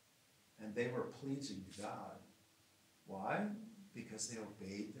 and they were pleasing to God. Why? Because they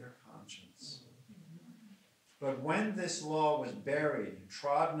obeyed their conscience. But when this law was buried and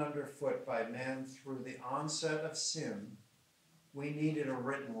trodden underfoot by men through the onset of sin, we needed a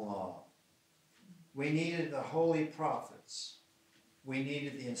written law. We needed the holy prophets. We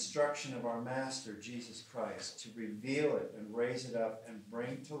needed the instruction of our Master, Jesus Christ, to reveal it and raise it up and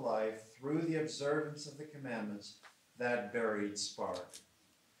bring to life, through the observance of the commandments, that buried spark.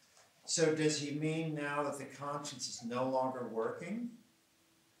 So does he mean now that the conscience is no longer working?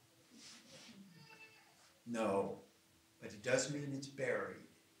 No, but it does mean it's buried,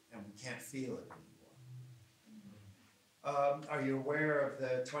 and we can't feel it anymore. Are you aware of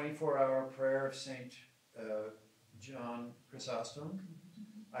the 24-hour prayer of St. John Chrysostom?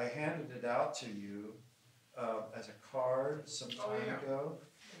 I handed it out to you as a card some time ago.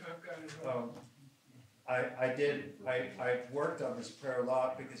 I've got it. I worked on this prayer a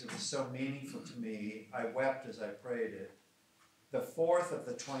lot because it was so meaningful to me. I wept as I prayed it. The fourth of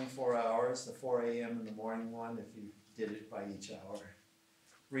the 24 hours, the 4 a.m. in the morning one, if you did it by each hour,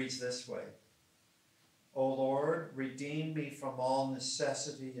 reads this way. O Lord, redeem me from all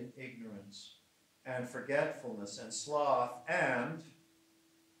necessity and ignorance, and forgetfulness and sloth, and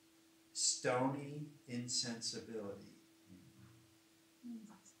stony insensibility.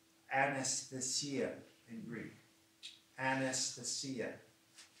 Anesthesia in Greek. Anesthesia.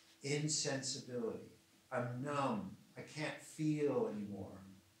 Insensibility. I'm numb. I can't feel anymore.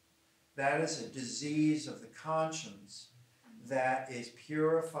 That is a disease of the conscience that is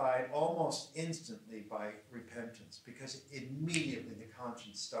purified almost instantly by repentance, because immediately the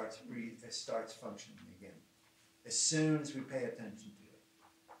conscience starts functioning again, as soon as we pay attention to it.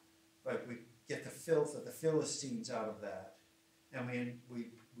 But we get the filth of the Philistines out of that, and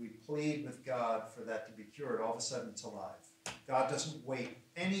we plead with God for that to be cured. All of a sudden it's alive. God doesn't wait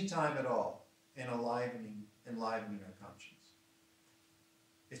any time at all in enlivening our conscience.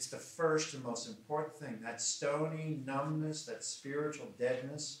 It's the first and most important thing. That stony numbness, that spiritual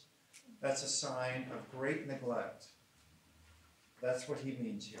deadness, that's a sign of great neglect. That's what he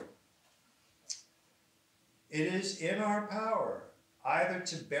means here. It is in our power either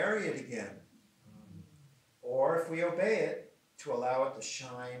to bury it again, or if we obey it, to allow it to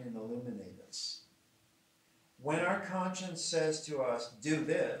shine and illuminate us. When our conscience says to us, do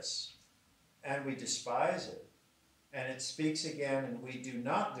this, and we despise it, and it speaks again and we do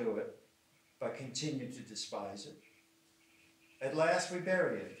not do it, but continue to despise it, at last we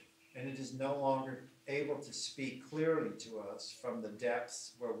bury it, and it is no longer able to speak clearly to us from the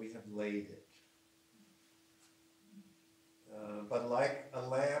depths where we have laid it. But like a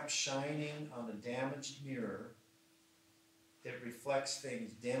lamp shining on a damaged mirror, it reflects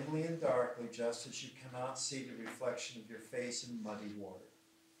things dimly and darkly, just as you cannot see the reflection of your face in muddy water.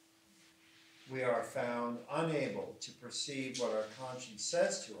 We are found unable to perceive what our conscience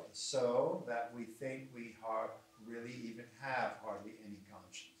says to us, so that we think we really even have hardly any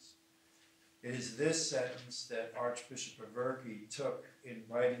conscience. It is this sentence that Archbishop Averki took in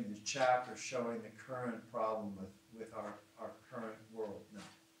writing the chapter showing the current problem with our current world now.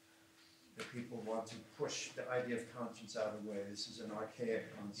 That people want to push the idea of conscience out of the way. This is an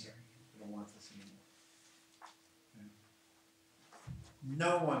archaic concept. We don't want this anymore. Okay.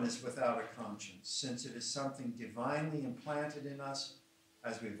 No one is without a conscience, since it is something divinely implanted in us,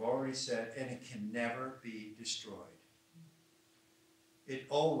 as we've already said, and it can never be destroyed. It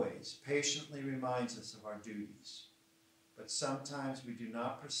always patiently reminds us of our duties, but sometimes we do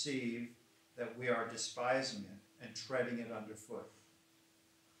not perceive that we are despising it and treading it underfoot.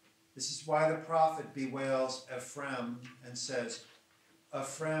 This is why the prophet bewails Ephraim and says,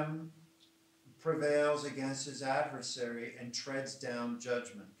 Ephraim prevails against his adversary and treads down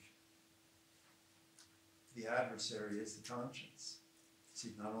judgment. The adversary is the conscience.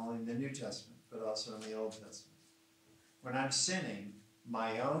 See, not only in the New Testament, but also in the Old Testament. When I'm sinning,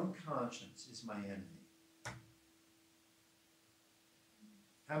 my own conscience is my enemy.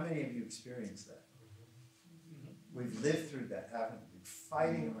 How many of you experienced that? We've lived through that, haven't we?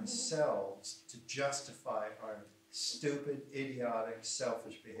 Fighting ourselves to justify our stupid, idiotic,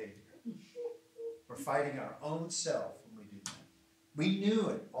 selfish behavior. We're fighting our own self when we do that. We knew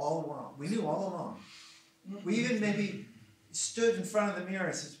it all along. We knew all along. We even maybe stood in front of the mirror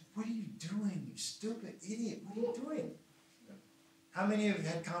and said, "What are you doing, you stupid idiot? What are you doing?" How many of you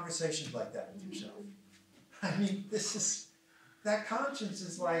have had conversations like that with yourself? I mean, that conscience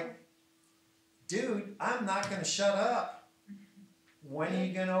is like, dude, I'm not going to shut up. When are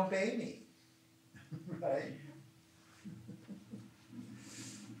you going to obey me? Right?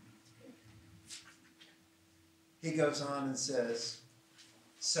 He goes on and says,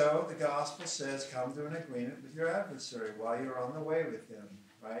 so the gospel says, come to an agreement with your adversary while you're on the way with him.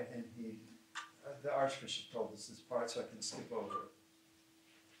 Right? And the Archbishop told us this part, so I can skip over it.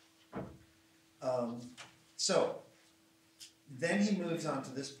 So, then he moves on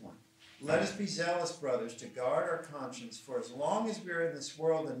to this point. Let us be zealous, brothers, to guard our conscience for as long as we are in this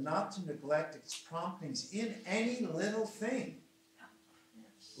world, and not to neglect its promptings in any little thing.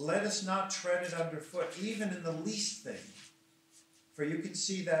 Let us not tread it underfoot, even in the least thing. For you can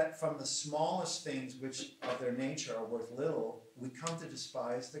see that from the smallest things, which of their nature are worth little, we come to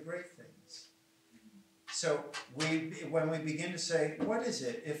despise the great things. So when we begin to say, what is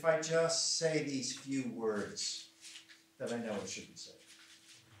it if I just say these few words that I know it should be said?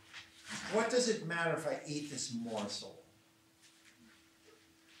 What does it matter if I eat this morsel?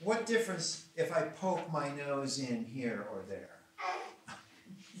 What difference if I poke my nose in here or there?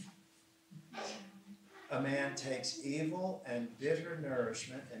 A man takes evil and bitter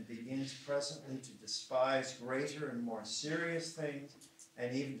nourishment and begins presently to despise greater and more serious things,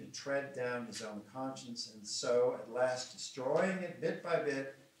 and even to tread down his own conscience, and so, at last destroying it bit by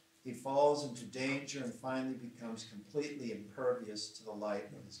bit, he falls into danger and finally becomes completely impervious to the light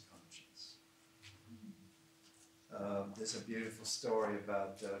of his conscience. There's a beautiful story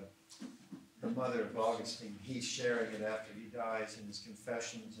about the mother of Augustine. He's sharing it after he dies in his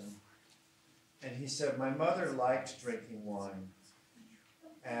Confessions, and he said, my mother liked drinking wine,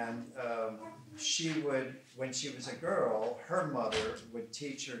 and she would, when she was a girl, her mother would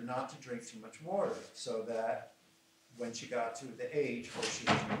teach her not to drink too much water, so that when she got to the age where she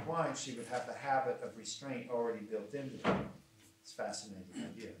would drink wine, she would have the habit of restraint already built into her. It's a fascinating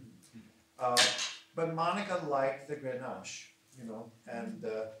idea. But Monica liked the Grenache, and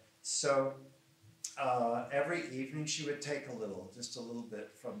so every evening she would take just a little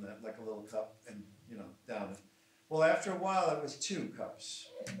bit from that, like a little cup, and down it. Well, after a while, it was 2 cups,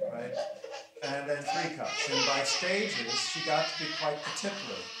 right? And then 3 cups. And by stages, she got to be quite the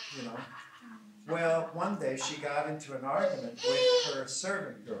tippler, Well, one day she got into an argument with her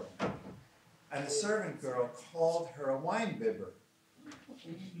servant girl. And the servant girl called her a wine bibber.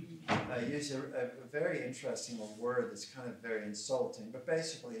 I use a very interesting word that's kind of very insulting, but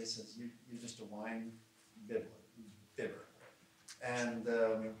basically it says you're just a wine bibber. And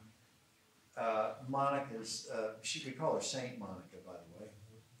Monica's, we call her Saint Monica, by the way,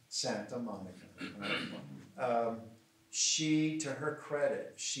 Santa Monica. She, to her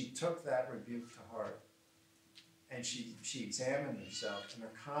credit, she took that rebuke to heart, and she examined herself, and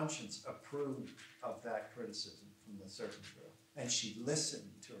her conscience approved of that criticism from the servant girl, and she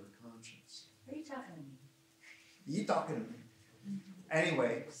listened to her conscience. Are you talking to me? You talking to me?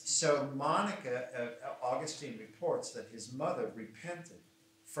 Anyway, so Monica, Augustine reports that his mother repented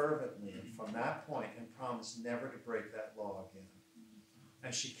fervently from that point and promised never to break that law again.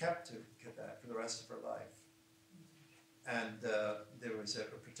 And she kept to that for the rest of her life. And there was a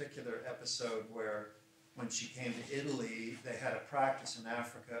particular episode where when she came to Italy, they had a practice in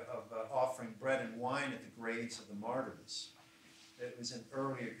Africa of offering bread and wine at the graves of the martyrs. It was an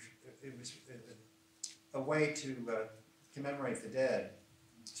earlier, it was a way to commemorate the dead,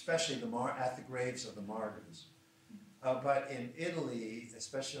 especially at the graves of the martyrs. But in Italy,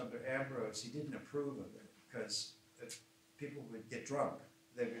 especially under Ambrose, he didn't approve of it because people would get drunk.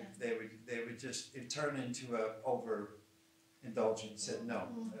 They would just, it turned into a overindulgence. Said, no,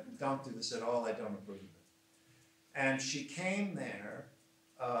 don't do this at all, I don't approve of it. And she came there,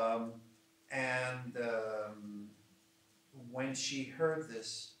 when she heard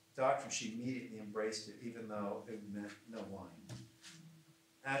this doctrine, she immediately embraced it, even though it meant no wine.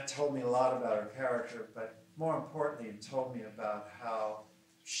 That told me a lot about her character, but more importantly, it told me about how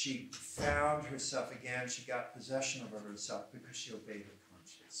she found herself again, she got possession of herself because she obeyed her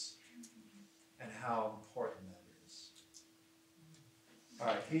conscience, and how important that is. All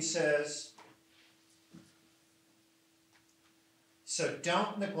right, he says, so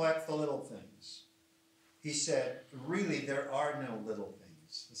don't neglect the little things. He said, really, there are no little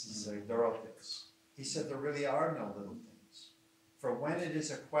things. This is Dorotheus. He said, there really are no little things. For when it is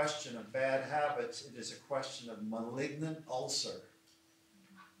a question of bad habits, it is a question of malignant ulcer.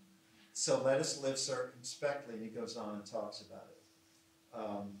 So let us live circumspectly. And he goes on and talks about it.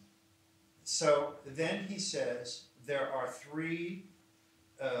 So then he says, there are three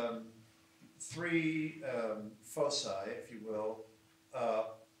foci, if you will,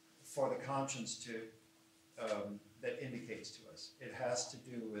 for the conscience to that indicates to us. It has to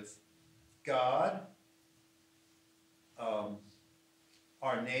do with God,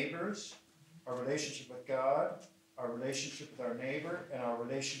 our neighbors, our relationship with God, our relationship with our neighbor, and our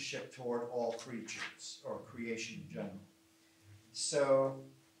relationship toward all creatures, or creation in general. So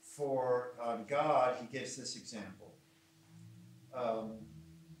for God, he gives this example.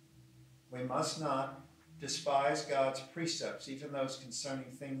 We must not despise God's precepts, even those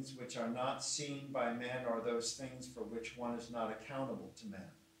concerning things which are not seen by men, or those things for which one is not accountable to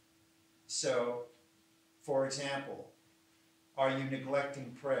men. So, for example, are you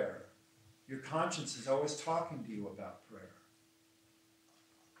neglecting prayer? Your conscience is always talking to you about prayer.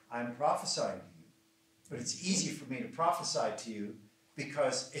 I'm prophesying to you, but it's easy for me to prophesy to you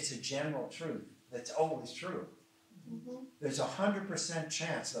because it's a general truth that's always true. There's 100%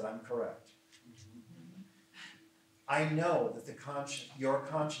 chance that I'm correct. I know that your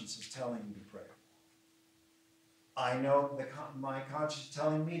conscience is telling you to pray. I know my conscience is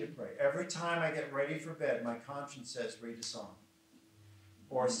telling me to pray. Every time I get ready for bed, my conscience says, read a psalm,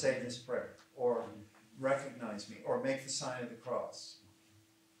 or say this prayer, or recognize me, or make the sign of the cross.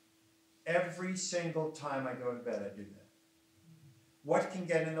 Every single time I go to bed, I do that. What can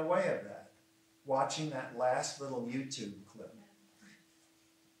get in the way of that? Watching that last little YouTube clip.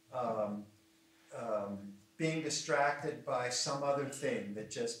 Being distracted by some other thing that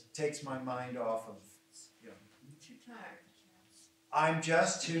just takes my mind off of, Too tired. I'm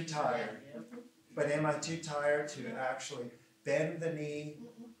just too tired. But am I too tired to actually bend the knee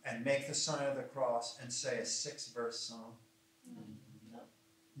and make the sign of the cross and say a 6-verse psalm?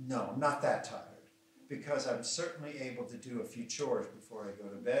 No, I'm not that tired. Because I'm certainly able to do a few chores before I go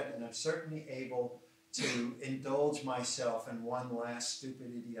to bed, and I'm certainly able to indulge myself in one last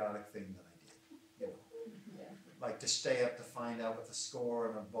stupid, idiotic thing that I did. Like to stay up to find out what the score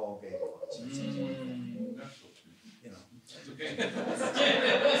on a ball game was.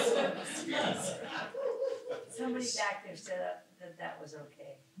 Somebody back there said that was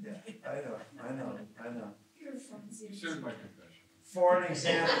okay. Yeah, I know. You're from Zim. Here's my confession. For an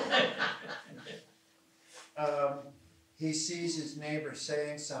example, he sees his neighbor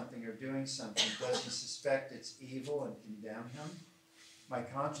saying something or doing something. Does he suspect it's evil and condemn him? My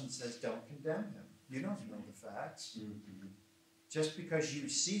conscience says, don't condemn him. You don't know the facts. Just because you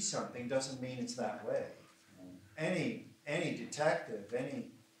see something doesn't mean it's that way. Any detective,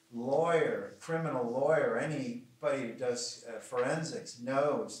 any lawyer, criminal lawyer, anybody who does forensics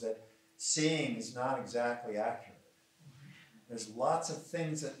knows that seeing is not exactly accurate. There's lots of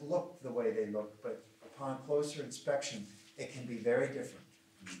things that look the way they look, but upon closer inspection, it can be very different.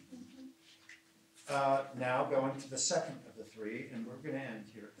 Now going to the second of the three, and we're going to end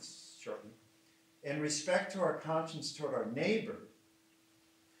here shortly. In respect to our conscience toward our neighbor,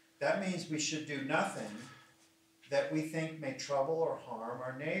 that means we should do nothing that we think may trouble or harm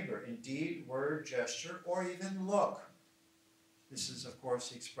our neighbor, in deed, word, gesture, or even look. This is, of course,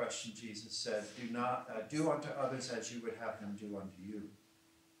 the expression Jesus said, do unto others as you would have them do unto you.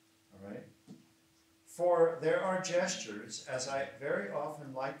 All right? For there are gestures, as I very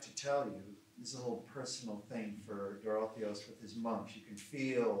often like to tell you, this is a little personal thing for Dorotheos with his monks. You can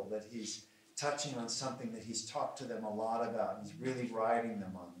feel that he's touching on something that he's talked to them a lot about. He's really riding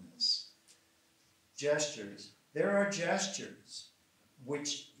them on this. Gestures. There are gestures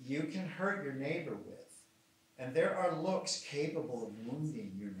which you can hurt your neighbor with, and there are looks capable of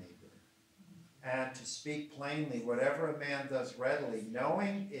wounding your neighbor. And to speak plainly, whatever a man does readily,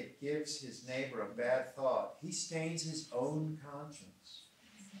 knowing it gives his neighbor a bad thought, he stains his own conscience,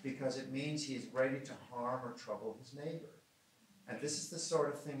 because it means he is ready to harm or trouble his neighbor. And this is the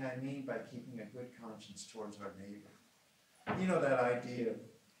sort of thing I mean by keeping a good conscience towards our neighbor. You know that idea of,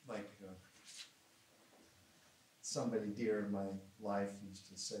 like, somebody dear in my life used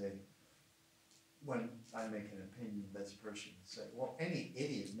to say, when I make an opinion, this person would say, well, any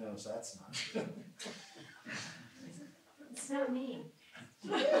idiot knows that's not true. It's not me.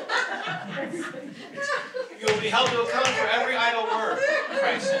 You will be held to account for every idle word,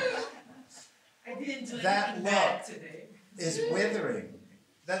 Christ says. I didn't do That anything look bad today. is withering.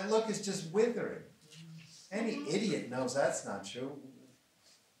 That look is just withering. Any idiot knows that's not true.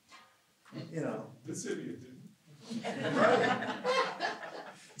 You know. This idiot didn't. Right.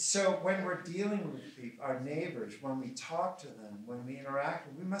 So when we're dealing with our neighbors, when we talk to them, when we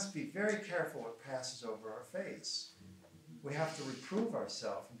interact, we must be very careful what passes over our face. We have to reprove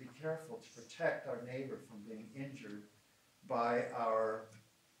ourselves and be careful to protect our neighbor from being injured by our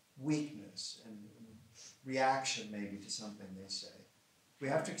weakness and reaction maybe to something they say. We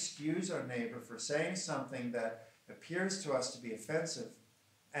have to excuse our neighbor for saying something that appears to us to be offensive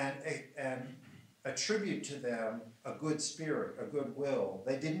and attribute to them a good spirit, a good will.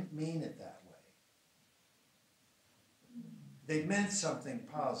 They didn't mean it that way. They meant something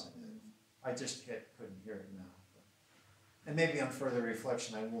positive. I just couldn't hear it now. And maybe on further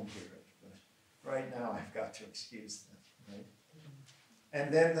reflection I won't hear it. But right now I've got to excuse them. Right?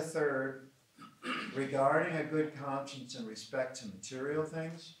 And then the third, regarding a good conscience and respect to material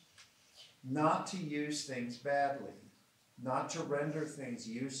things, not to use things badly, not to render things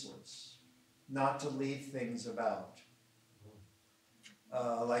useless, not to leave things about.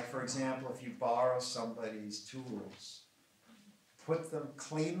 Like, for example, if you borrow somebody's tools,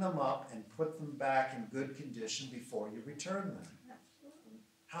 clean them up and put them back in good condition before you return them.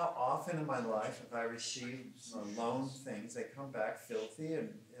 How often in my life have I received loaned things, they come back filthy and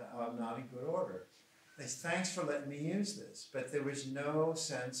not in good order. They say, thanks for letting me use this, but there was no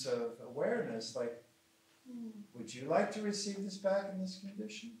sense of awareness, like, would you like to receive this back in this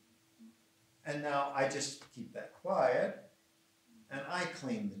condition? And now I just keep that quiet, and I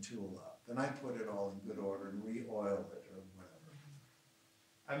clean the tool up, and I put it all in good order and re-oil it or whatever.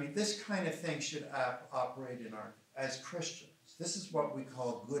 I mean, this kind of thing should operate as Christians. This is what we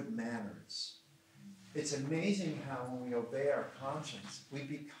call good manners. It's amazing how when we obey our conscience, we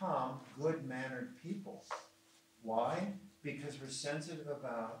become good-mannered people. Why? Because we're sensitive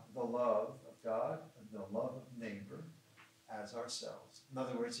about the love of God and the love of neighbor as ourselves. In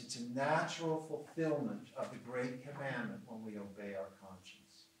other words, it's a natural fulfillment of the great commandment when we obey our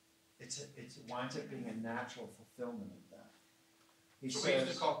conscience. It winds up being a natural fulfillment of that. He That's what we used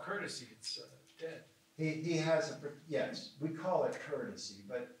says, to call courtesy. It's dead. he has yes, we call it courtesy,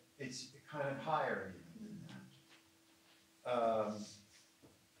 but it's kind of higher even than that.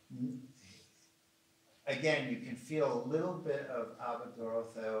 Again, you can feel a little bit of Abba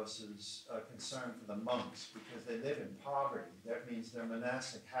Dorotheos' concern for the monks because they live in poverty. That means their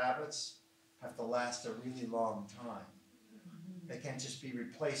monastic habits have to last a really long time. They can't just be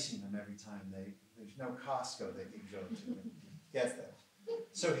replacing them every time there's no Costco they can go to and get them.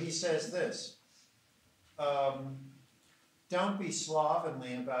 So he says this, don't be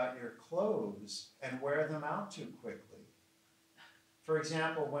slovenly about your clothes and wear them out too quickly. For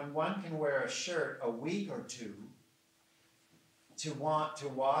example, when one can wear a shirt a week or two, to want to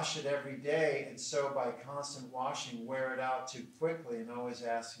wash it every day and so by constant washing wear it out too quickly and always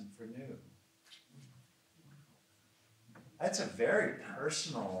asking for new. That's a very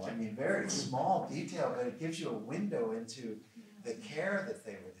personal, very small detail, but it gives you a window into the care that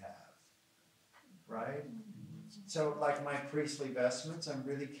they would have, right? So like my priestly vestments, I'm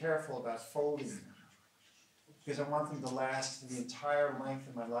really careful about folding them because I want them to last the entire length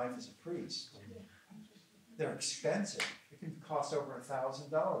of my life as a priest. They're expensive. It can cost over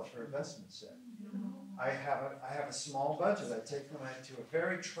 $1,000 for a vestment set. I have a small budget. I take them to a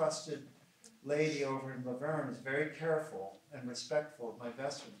very trusted lady over in Laverne is very careful and respectful of my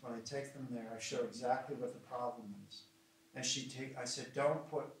vestments. When I take them there, I show exactly what the problem is. And I said, don't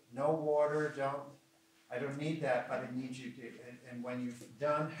put, no water, I don't need that, but I need you to, and when you've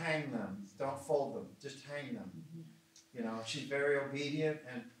done, hang them. Don't fold them, just hang them. You know, she's very obedient,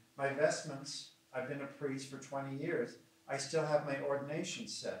 and my vestments, I've been a priest for 20 years. I still have my ordination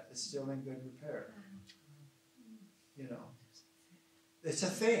set. It's still in good repair. You know, it's a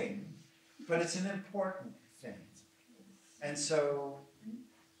thing, but it's an important thing. And so,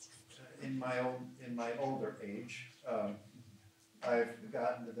 in my older age, I've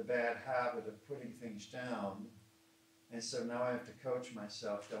gotten to the bad habit of putting things down, and so now I have to coach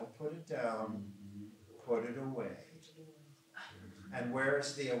myself. Don't put it down, put it away. And where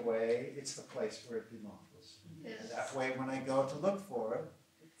is the away? It's the place where it belongs. Yes. That way, when I go to look for it,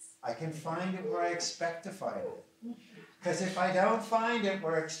 I can find it where I expect to find it. Because if I don't find it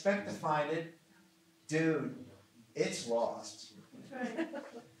where I expect to find it, dude, it's lost.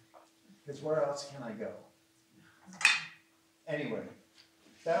 Because where else can I go? Anyway,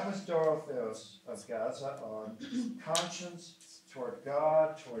 that was Dorotheos of Gaza on conscience toward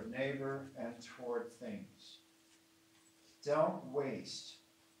God, toward neighbor, and toward things. Don't waste,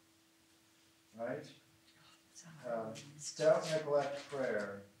 right? Don't neglect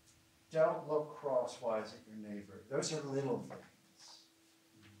prayer. Don't look crosswise at your neighbor. Those are little things,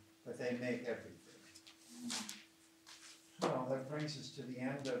 but they make everything. Well, that brings us to the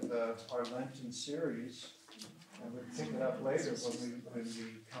end of our Lenten series, and we'll pick it up later when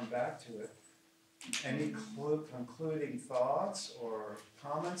we come back to it. Any concluding thoughts or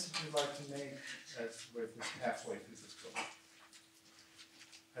comments that you'd like to make as we're halfway through this book?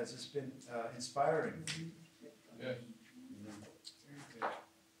 Has this been inspiring? Yeah.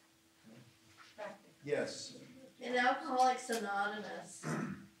 Yes. In Alcoholics Anonymous,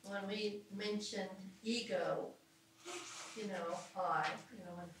 when we mentioned ego,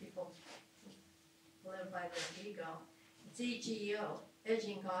 when people live by their ego, it's EGO,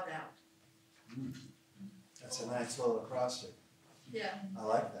 edging God out. That's a nice little acrostic. Yeah. I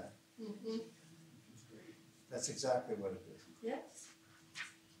like that. Mm-hmm. That's exactly what it is. Yes.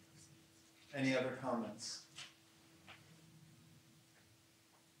 Any other comments?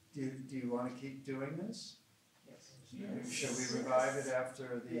 Do you want to keep doing this? Yes. Should we revive it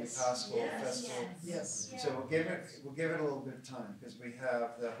after the Episcopal Festival? Yes. So we'll give it a little bit of time, because we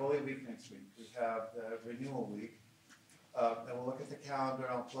have the Holy Week next week. We have the Renewal Week. And we'll look at the calendar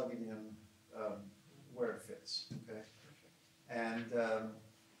and I'll plug it in where it fits, okay? And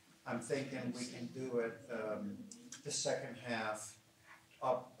I'm thinking we can do it the second half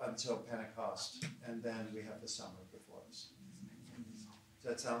up until Pentecost, and then we have the summer before us. Does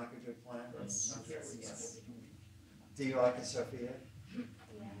that sound like a good plan? Yes. Do you like it, Sophia?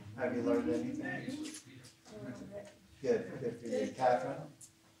 Yeah. Have you learned anything? A little bit. Good for you. Catherine?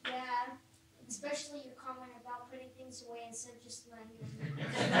 Yeah, especially your comment about putting things away instead of just letting them.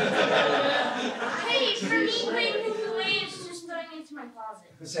 Hey, for me, putting things away is just throwing it into my closet.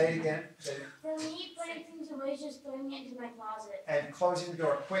 Say it again. For me, putting things away is just throwing it into my closet. And closing the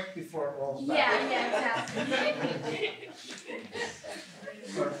door quick before it rolls back. Yeah, exactly.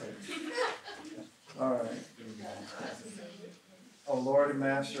 Perfect. All right. O Lord and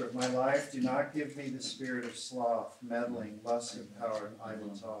Master of my life, do not give me the spirit of sloth, meddling, lust, and power, and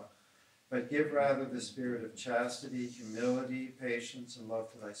idle talk, but give rather the spirit of chastity, humility, patience, and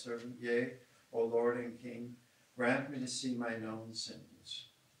love to thy servant. Yea, O Lord and King, grant me to see my known sins,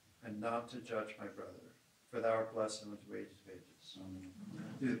 and not to judge my brother, for thou art blessed unto ages of ages. Amen.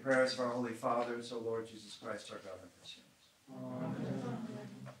 Through the prayers of our holy fathers, O Lord Jesus Christ, our God, and our sins.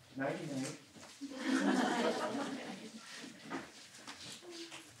 Night,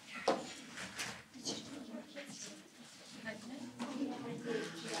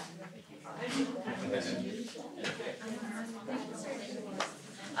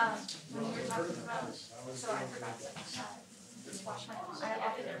 When you were talking about, so I forgot to wash my hands. I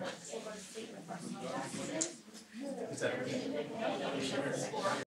often go to sleep with my hands. Is that